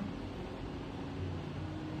why?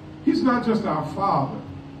 He's not just our father.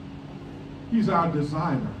 He's our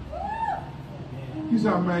designer. He's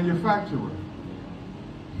our manufacturer.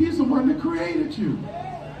 He's the one that created you.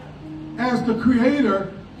 As the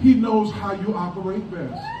creator, he knows how you operate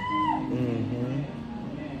best. Mm-hmm.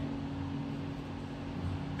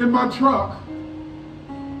 In my truck,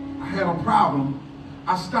 I had a problem.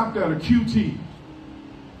 I stopped at a QT.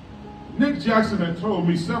 Nick Jackson had told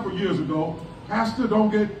me several years ago, Pastor, don't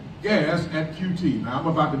get gas at QT. Now, I'm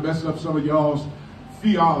about to mess up some of y'all's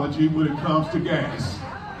theology when it comes to gas,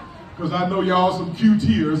 because I know y'all some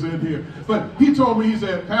QTers in here. But he told me, he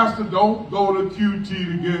said, Pastor, don't go to QT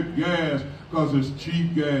to get gas because it's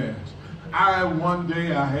cheap gas. One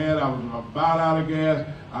day I was about out of gas.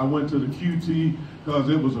 I went to the QT because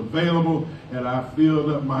it was available, and I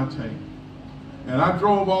filled up my tank. And I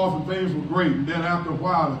drove off and things were great. And then after a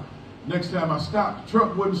while, next time I stopped, the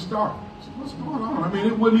truck wouldn't start. I said, what's going on? I mean,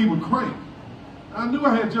 it wouldn't even crank. I knew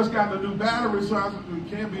I had just gotten a new battery, so I said, it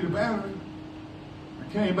can't be the battery.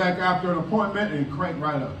 I came back after an appointment and it cranked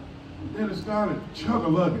right up. Then it started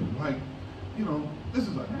chug-a-lugging, like, you know, this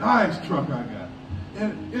is a nice truck I got.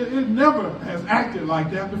 And it never has acted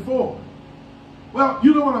like that before. Well,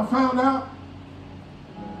 you know what I found out?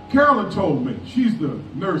 Carolyn told me, she's the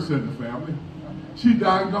nurse in the family. She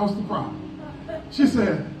diagnosed the problem. She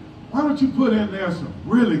said, why don't you put in there some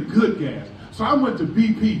really good gas? So I went to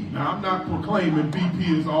BP. Now, I'm not proclaiming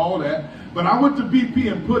BP is all that, but I went to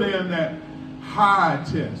BP and put in that high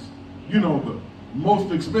test. You know, the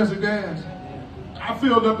most expensive gas. I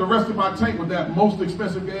filled up the rest of my tank with that most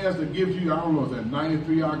expensive gas that gives you, I don't know, is that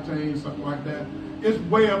 93 octane, something like that. It's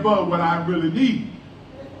way above what I really need.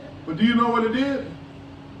 But do you know what it did?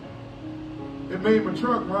 It made my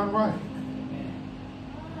truck run right.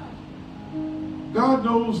 God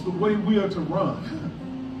knows the way we are to run.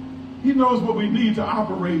 He knows what we need to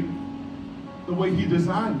operate the way he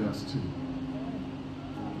designed us to.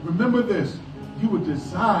 Remember this, you were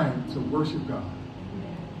designed to worship God.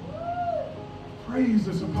 Praise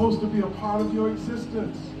is supposed to be a part of your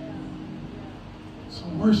existence. So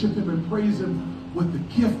worship him and praise him with the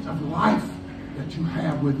gift of life that you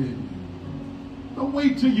have within you. Don't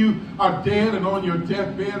wait till you are dead and on your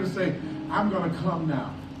deathbed and say, I'm going to come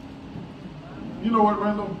now. You know what,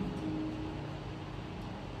 Randall?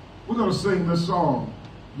 We're going to sing this song.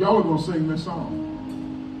 Y'all are going to sing this song.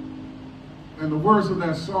 And the words of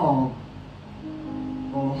that song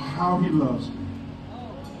are how he loves me.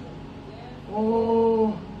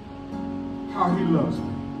 Oh, how he loves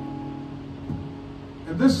me.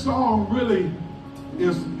 And this song really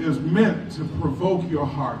is meant to provoke your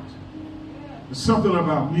heart. There's something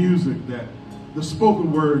about music that the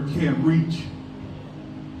spoken word can't reach.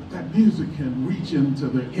 But that music can reach into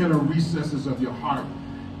the inner recesses of your heart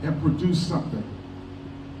and produce something.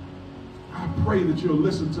 I pray that you'll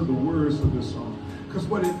listen to the words of this song, because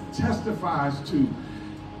what it testifies to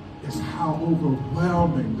is how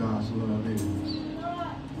overwhelming God's love is.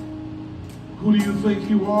 Who do you think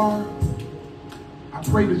you are? I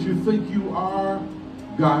pray that you think you are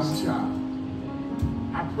God's child.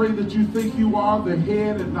 I pray that you think you are the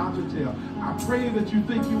head and not the tail. I pray that you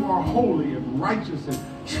think you are holy and righteous and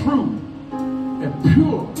true and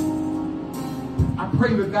pure. I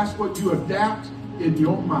pray that that's what you adapt in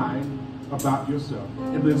your mind about yourself.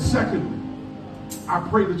 And then secondly, I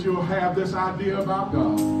pray that you'll have this idea about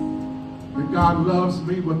God. That God loves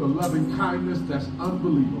me with a loving kindness that's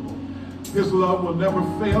unbelievable. His love will never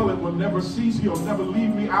fail. It will never cease. He'll never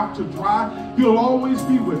leave me out to dry. He'll always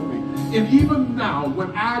be with me. And even now,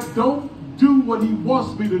 when I don't do what he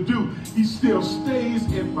wants me to do, he still stays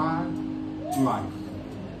in my life.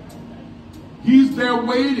 He's there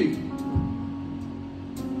waiting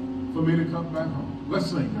for me to come back home. Let's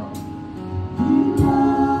sing, y'all. He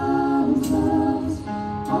loves us.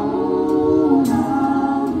 Oh,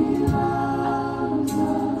 how he loves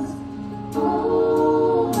us.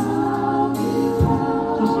 Oh, how he loves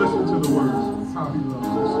us. Just listen to the words, how he loves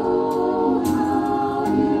us. Oh, how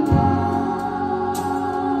he loves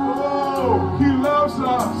us. Oh, he loves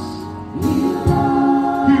us. He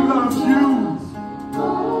loves He loves you.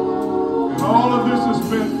 Oh, And all of this is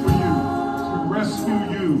meant for you, to rescue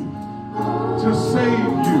you, to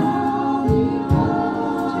save you,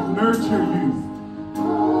 to nurture you.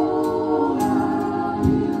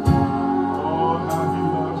 Oh, how he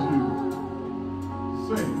loves you.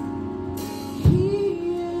 Sing. he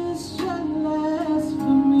is jealous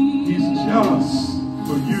for me. He's jealous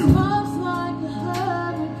for you. Loves like a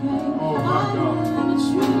hurricane. Oh, my God. I'm in a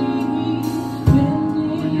tree, bending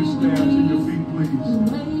Will you stand to your feet, please?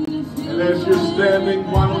 And as you're standing,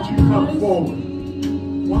 why don't you come forward?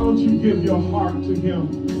 Why don't you give your heart to him?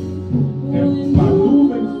 And by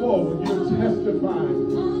moving forward, you're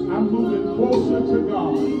testifying. I'm moving closer to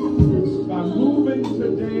God. By moving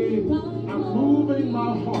today, I'm moving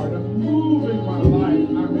my heart. I'm moving my life.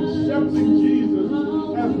 I'm accepting Jesus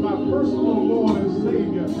as my personal Lord and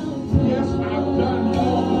Savior. Yes, I've done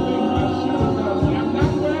all the things I should have done. I'm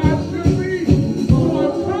not where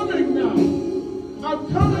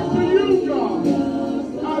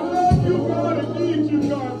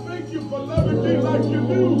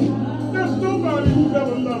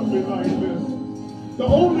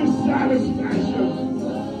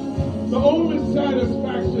The only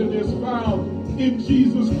satisfaction is found in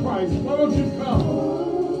Jesus Christ. Why don't you come?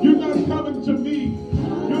 You're not coming to me.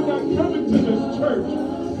 You're not coming to this church.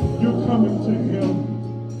 You're coming to Him.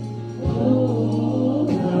 Oh,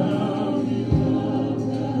 how He loves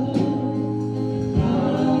us.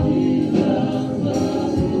 How He loves us.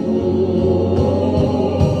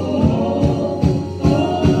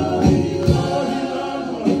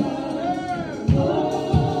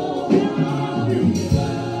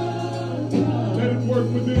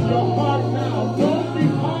 Within your heart now. Don't be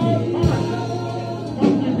hard-hearted.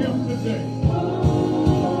 Come to Him today.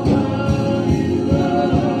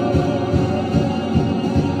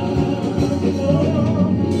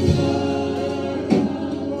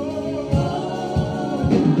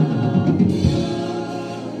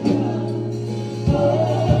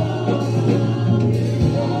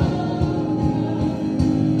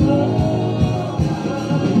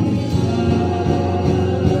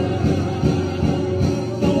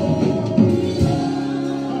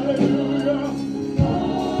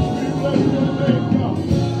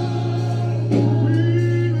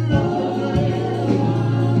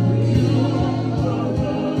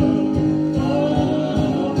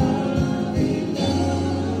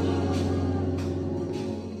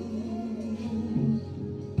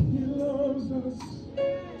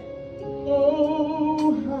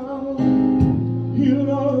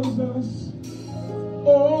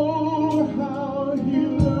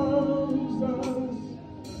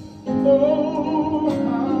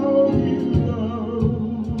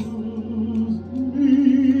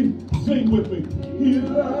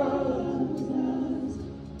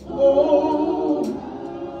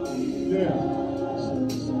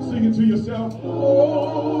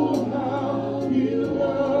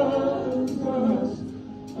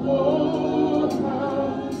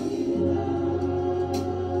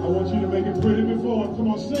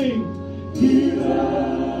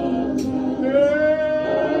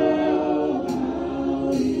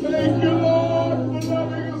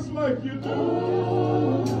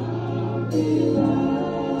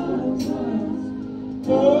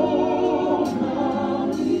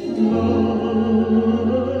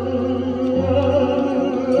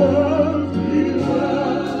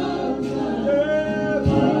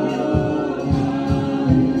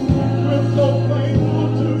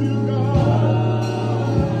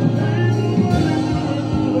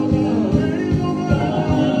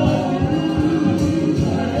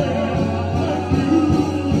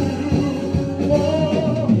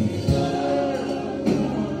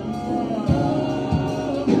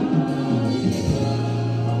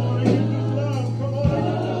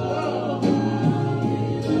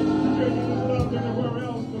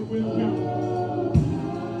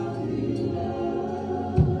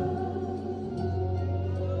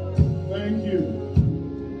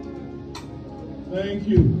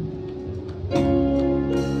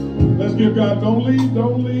 God, don't leave,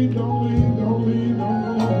 don't leave, don't leave, don't leave, don't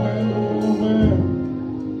go nowhere, don't go nowhere.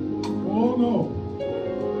 Oh no.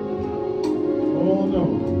 Oh no.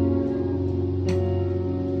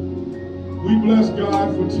 We bless God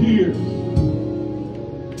for tears.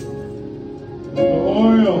 The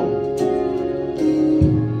oil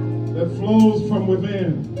that flows from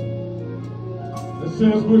within that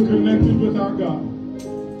says we're connected with our God.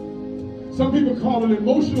 Some people call it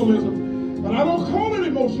emotionalism, but I don't call it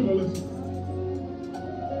emotionalism.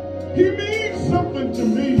 He means something to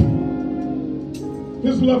me.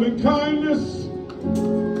 His loving kindness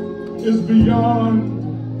is beyond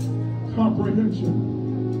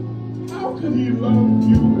comprehension. How could He love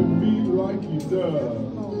you and me like He does?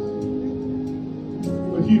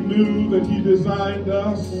 But He knew that He designed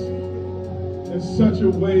us in such a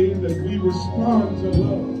way that we respond to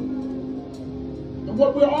love. And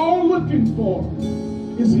what we're all looking for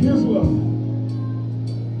is His love.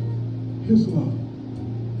 His love.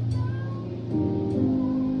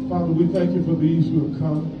 Father, we thank You for these who have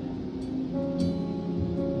come.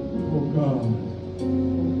 Oh God.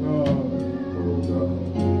 Oh God.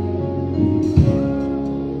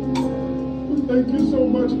 We thank You so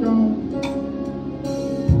much, God,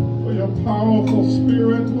 for Your powerful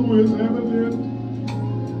Spirit who is evident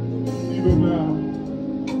even now.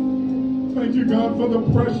 Thank You, God, for the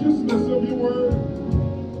preciousness of Your word.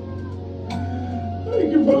 Thank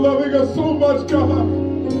You for loving us so much, God,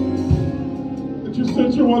 that You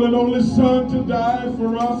sent Your one and only Son to die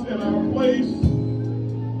for us in our place.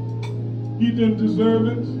 He didn't deserve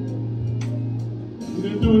it. He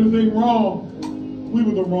didn't do anything wrong. We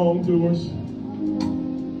were the wrongdoers.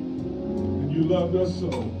 And You loved us so.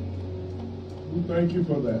 We thank You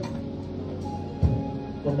for that.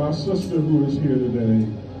 For my sister who is here today,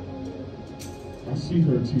 I I see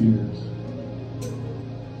her tears.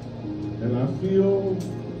 And I feel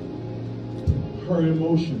her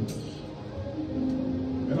emotions.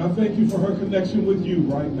 And I thank you for her connection with you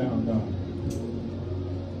right now, God.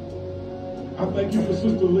 I thank you for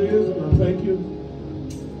Sister Liz, and I thank you.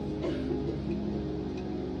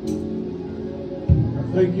 I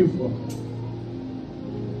thank you for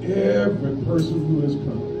every person who has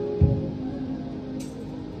come.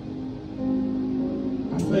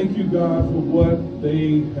 I thank you, God, for what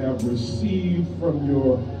they have received from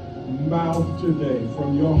your mouth today,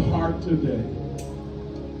 from your heart today.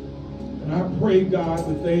 And I pray, God,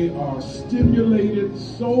 that they are stimulated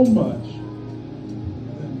so much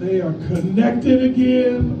that they are connected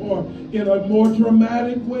again, or in a more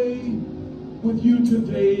dramatic way, with you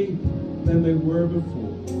today than they were before.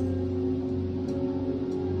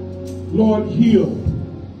 Lord, heal.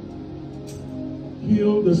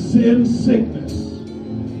 Heal the sin sickness.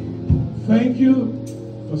 Thank you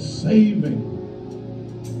for saving.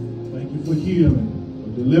 Thank you for healing,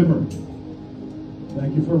 for delivering.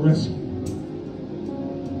 Thank you for rescue.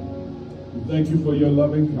 Thank you for your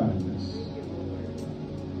loving kindness.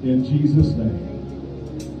 In Jesus' name,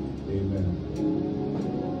 amen.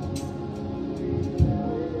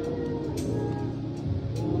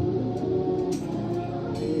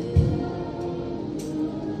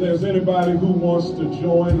 If there's anybody who wants to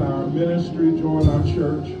join our ministry, join our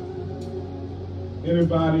church,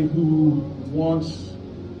 anybody who wants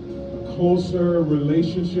a closer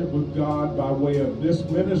relationship with God by way of this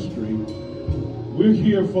ministry, we're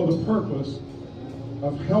here for the purpose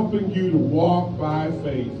of helping you to walk by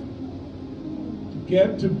faith, to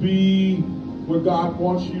get to be where God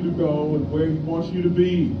wants you to go and where he wants you to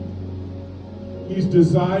be. He's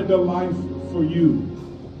designed a life for you.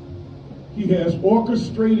 He has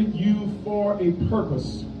orchestrated you for a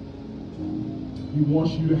purpose. He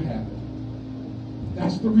wants you to have it.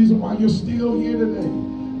 That's the reason why you're still here today.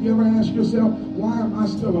 You ever ask yourself, why am I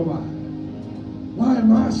still alive? Why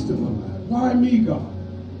am I still alive? Why me, God?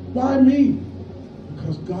 Why me?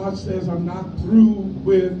 Because God says, I'm not through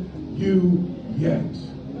with you yet.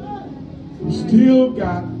 You still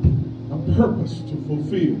got a purpose to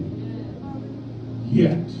fulfill.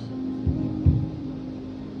 Yet.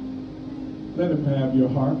 Let him have your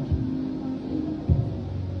heart.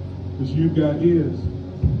 Because you've got his.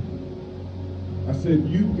 I said,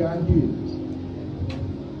 you've got his.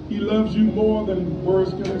 He loves you more than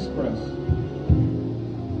words can express.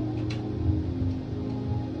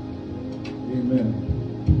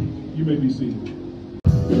 Amen. You may be seated.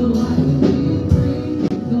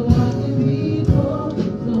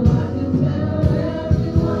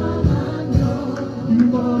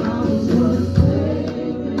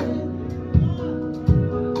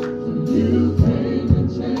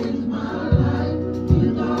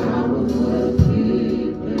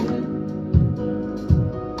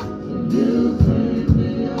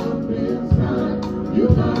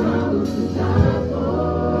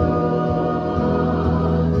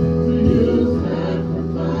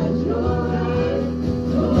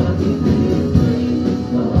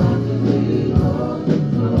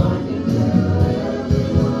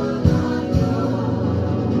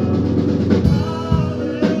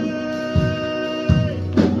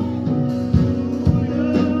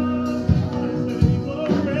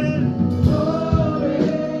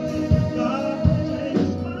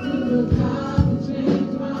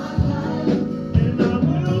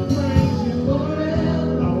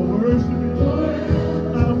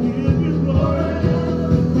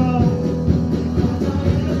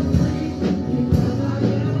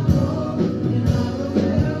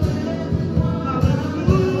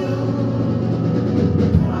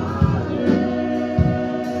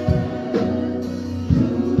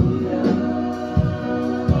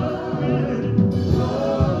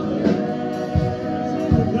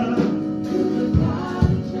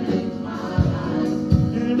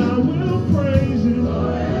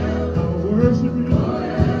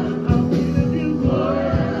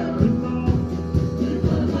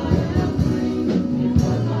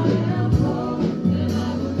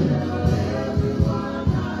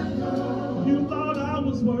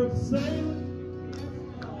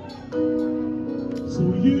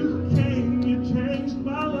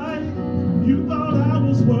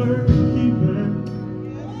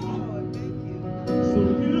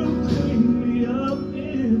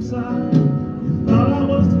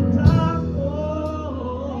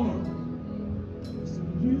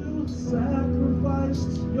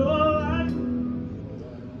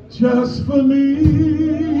 Just for me,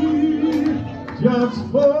 just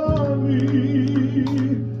for me,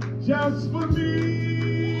 just for me.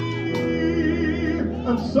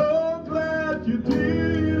 I'm so glad you did.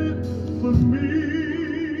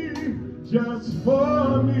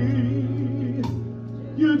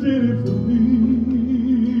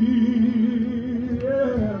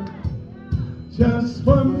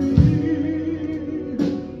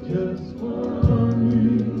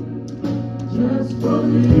 for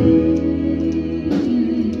me.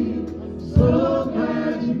 So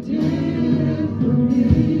glad you did it for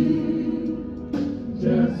me.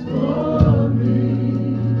 Just for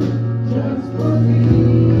me. Just for me.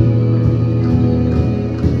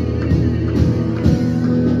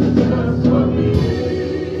 Just for me.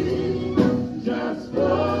 Just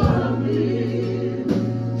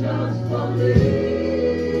for me.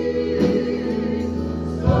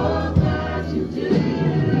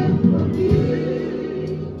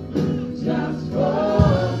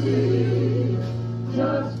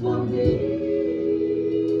 Just for me.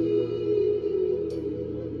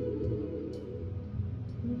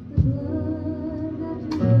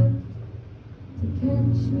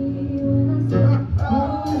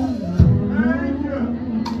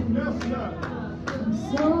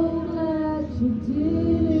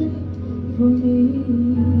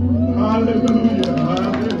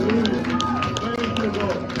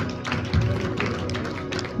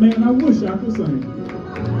 Man, I wish I could sing.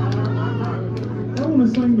 I want to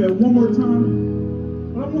sing that one more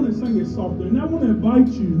time, but I want to sing it softly. And I want to invite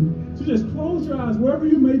you to just close your eyes wherever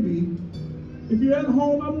you may be. If you're at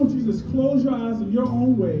home, I want you to just close your eyes in your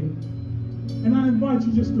own way. And I invite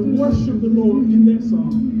you just to worship the Lord in that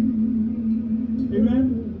song.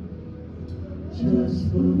 Amen?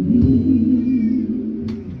 Just for me,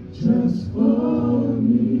 just for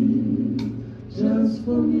me, just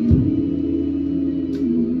for me.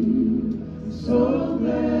 So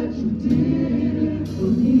glad you did it for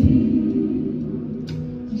me.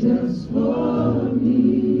 Just for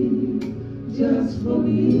me, just for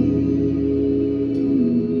me.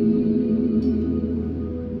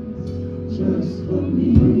 Just for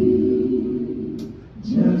me,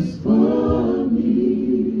 just for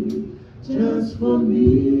me, just for me.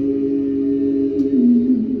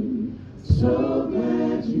 So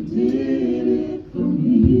glad you did it for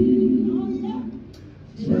me.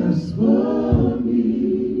 Just for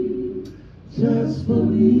me, just for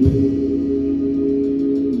me.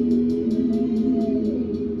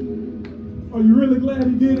 Are you really glad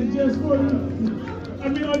he did it just for you? I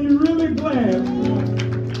mean, are you really glad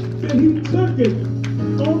that he took it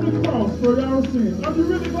on the cross for our sins? Are you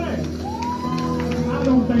really glad? I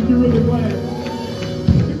don't think you're really glad.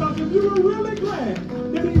 Because if you were really glad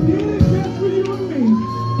that he did it just for you and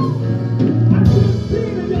me, I should have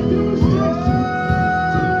seen it that demonstration.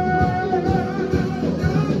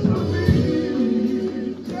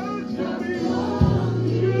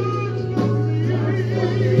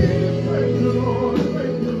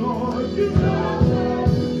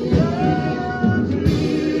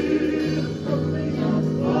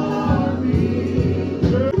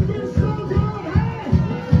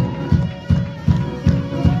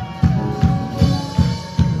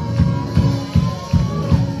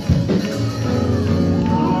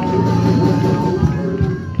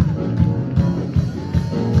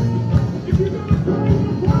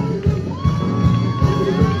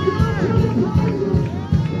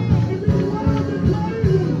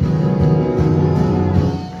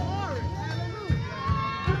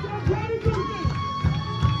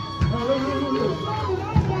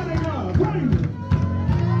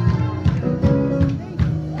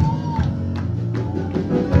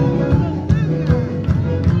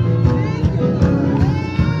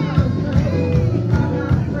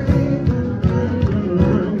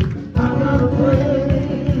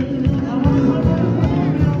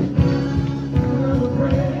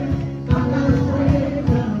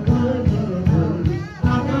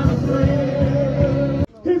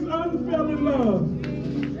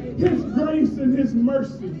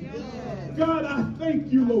 Mercy. God, I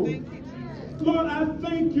thank you, Lord. Lord, I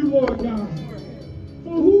thank you, Lord God,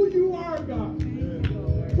 for who you are, God,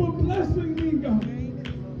 for blessing me,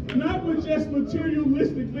 God, not with just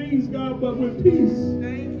materialistic things, God, but with peace,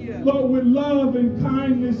 Lord, with love and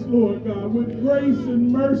kindness, Lord God, with grace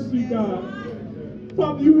and mercy, God.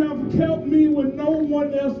 Father, you have kept me when no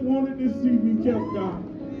one else wanted to see me kept, God.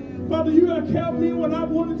 Father, you have kept me when I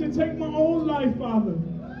wanted to take my own life, Father.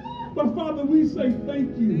 But Father, we say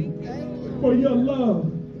thank you for your love.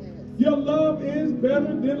 Your love is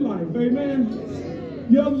better than life. Amen.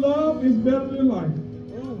 Your love is better than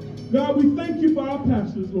life. God, we thank you for our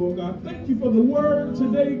pastors, Lord God. Thank you for the word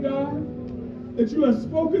today, God, that you have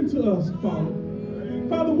spoken to us, Father.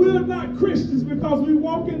 Father, we're not Christians because we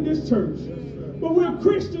walk in this church, but we're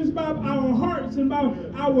Christians by our hearts and by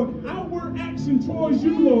our outward action towards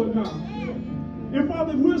you, Lord God. And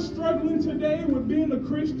Father, we're struggling today with being a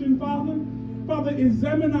Christian, Father. Father,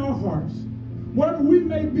 examine our hearts. Wherever we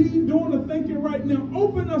may be doing the thinking right now,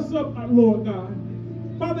 open us up, Lord God.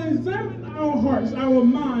 Father, examine our hearts, our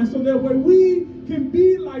minds, so that way we can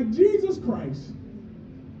be like Jesus Christ.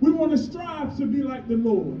 We want to strive to be like the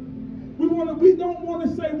Lord. We don't want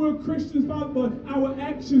to say we're Christians, Father, but our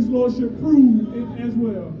actions, Lord, should prove it as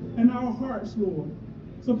well. And our hearts, Lord.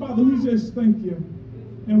 So, Father, we just thank you.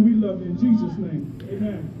 And we love you in Jesus' name.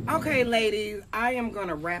 Amen. Okay, ladies, I am going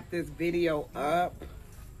to wrap this video up.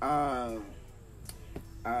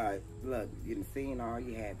 Look, you done seen all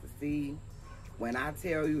you had to see. When I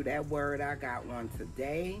tell you that word, I got one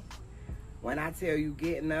today. When I tell you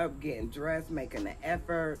getting up, getting dressed, making the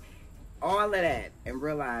effort, all of that, and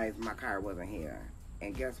realize my car wasn't here.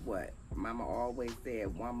 And guess what? Mama always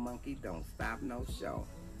said, one monkey don't stop no show.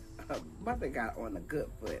 Mother got on the good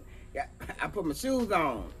foot. Yeah, I put my shoes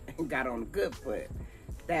on and got on the good foot.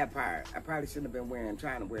 That part. I probably shouldn't have been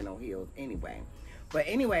trying to wear no heels anyway. But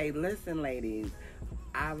anyway, listen, ladies.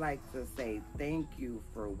 I like to say thank you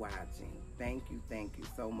for watching. Thank you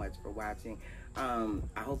so much for watching. I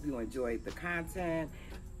hope you enjoyed the content.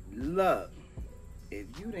 Look, if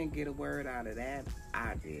you didn't get a word out of that,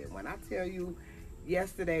 I did. When I tell you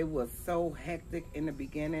yesterday was so hectic in the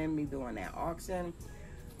beginning, me doing that auction,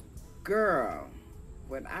 girl,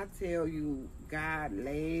 when I tell you God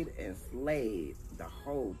laid and slayed the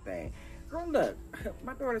whole thing. Girl, look,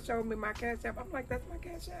 my daughter showed me my Cash App. I'm like, that's my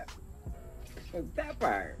Cash App. That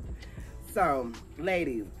part. So,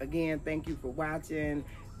 ladies, again, thank you for watching.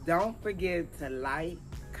 Don't forget to like,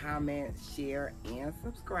 comment, share, and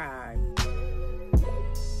subscribe.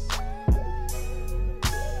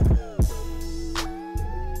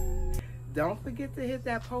 Don't forget to hit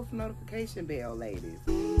that post notification bell, ladies,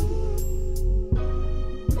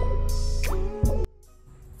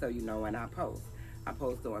 so you know when I post. I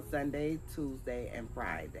post on Sunday, Tuesday, and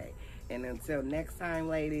Friday. And until next time,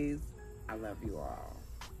 ladies, I love you all.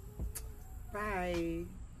 Bye.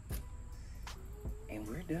 And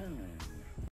we're done.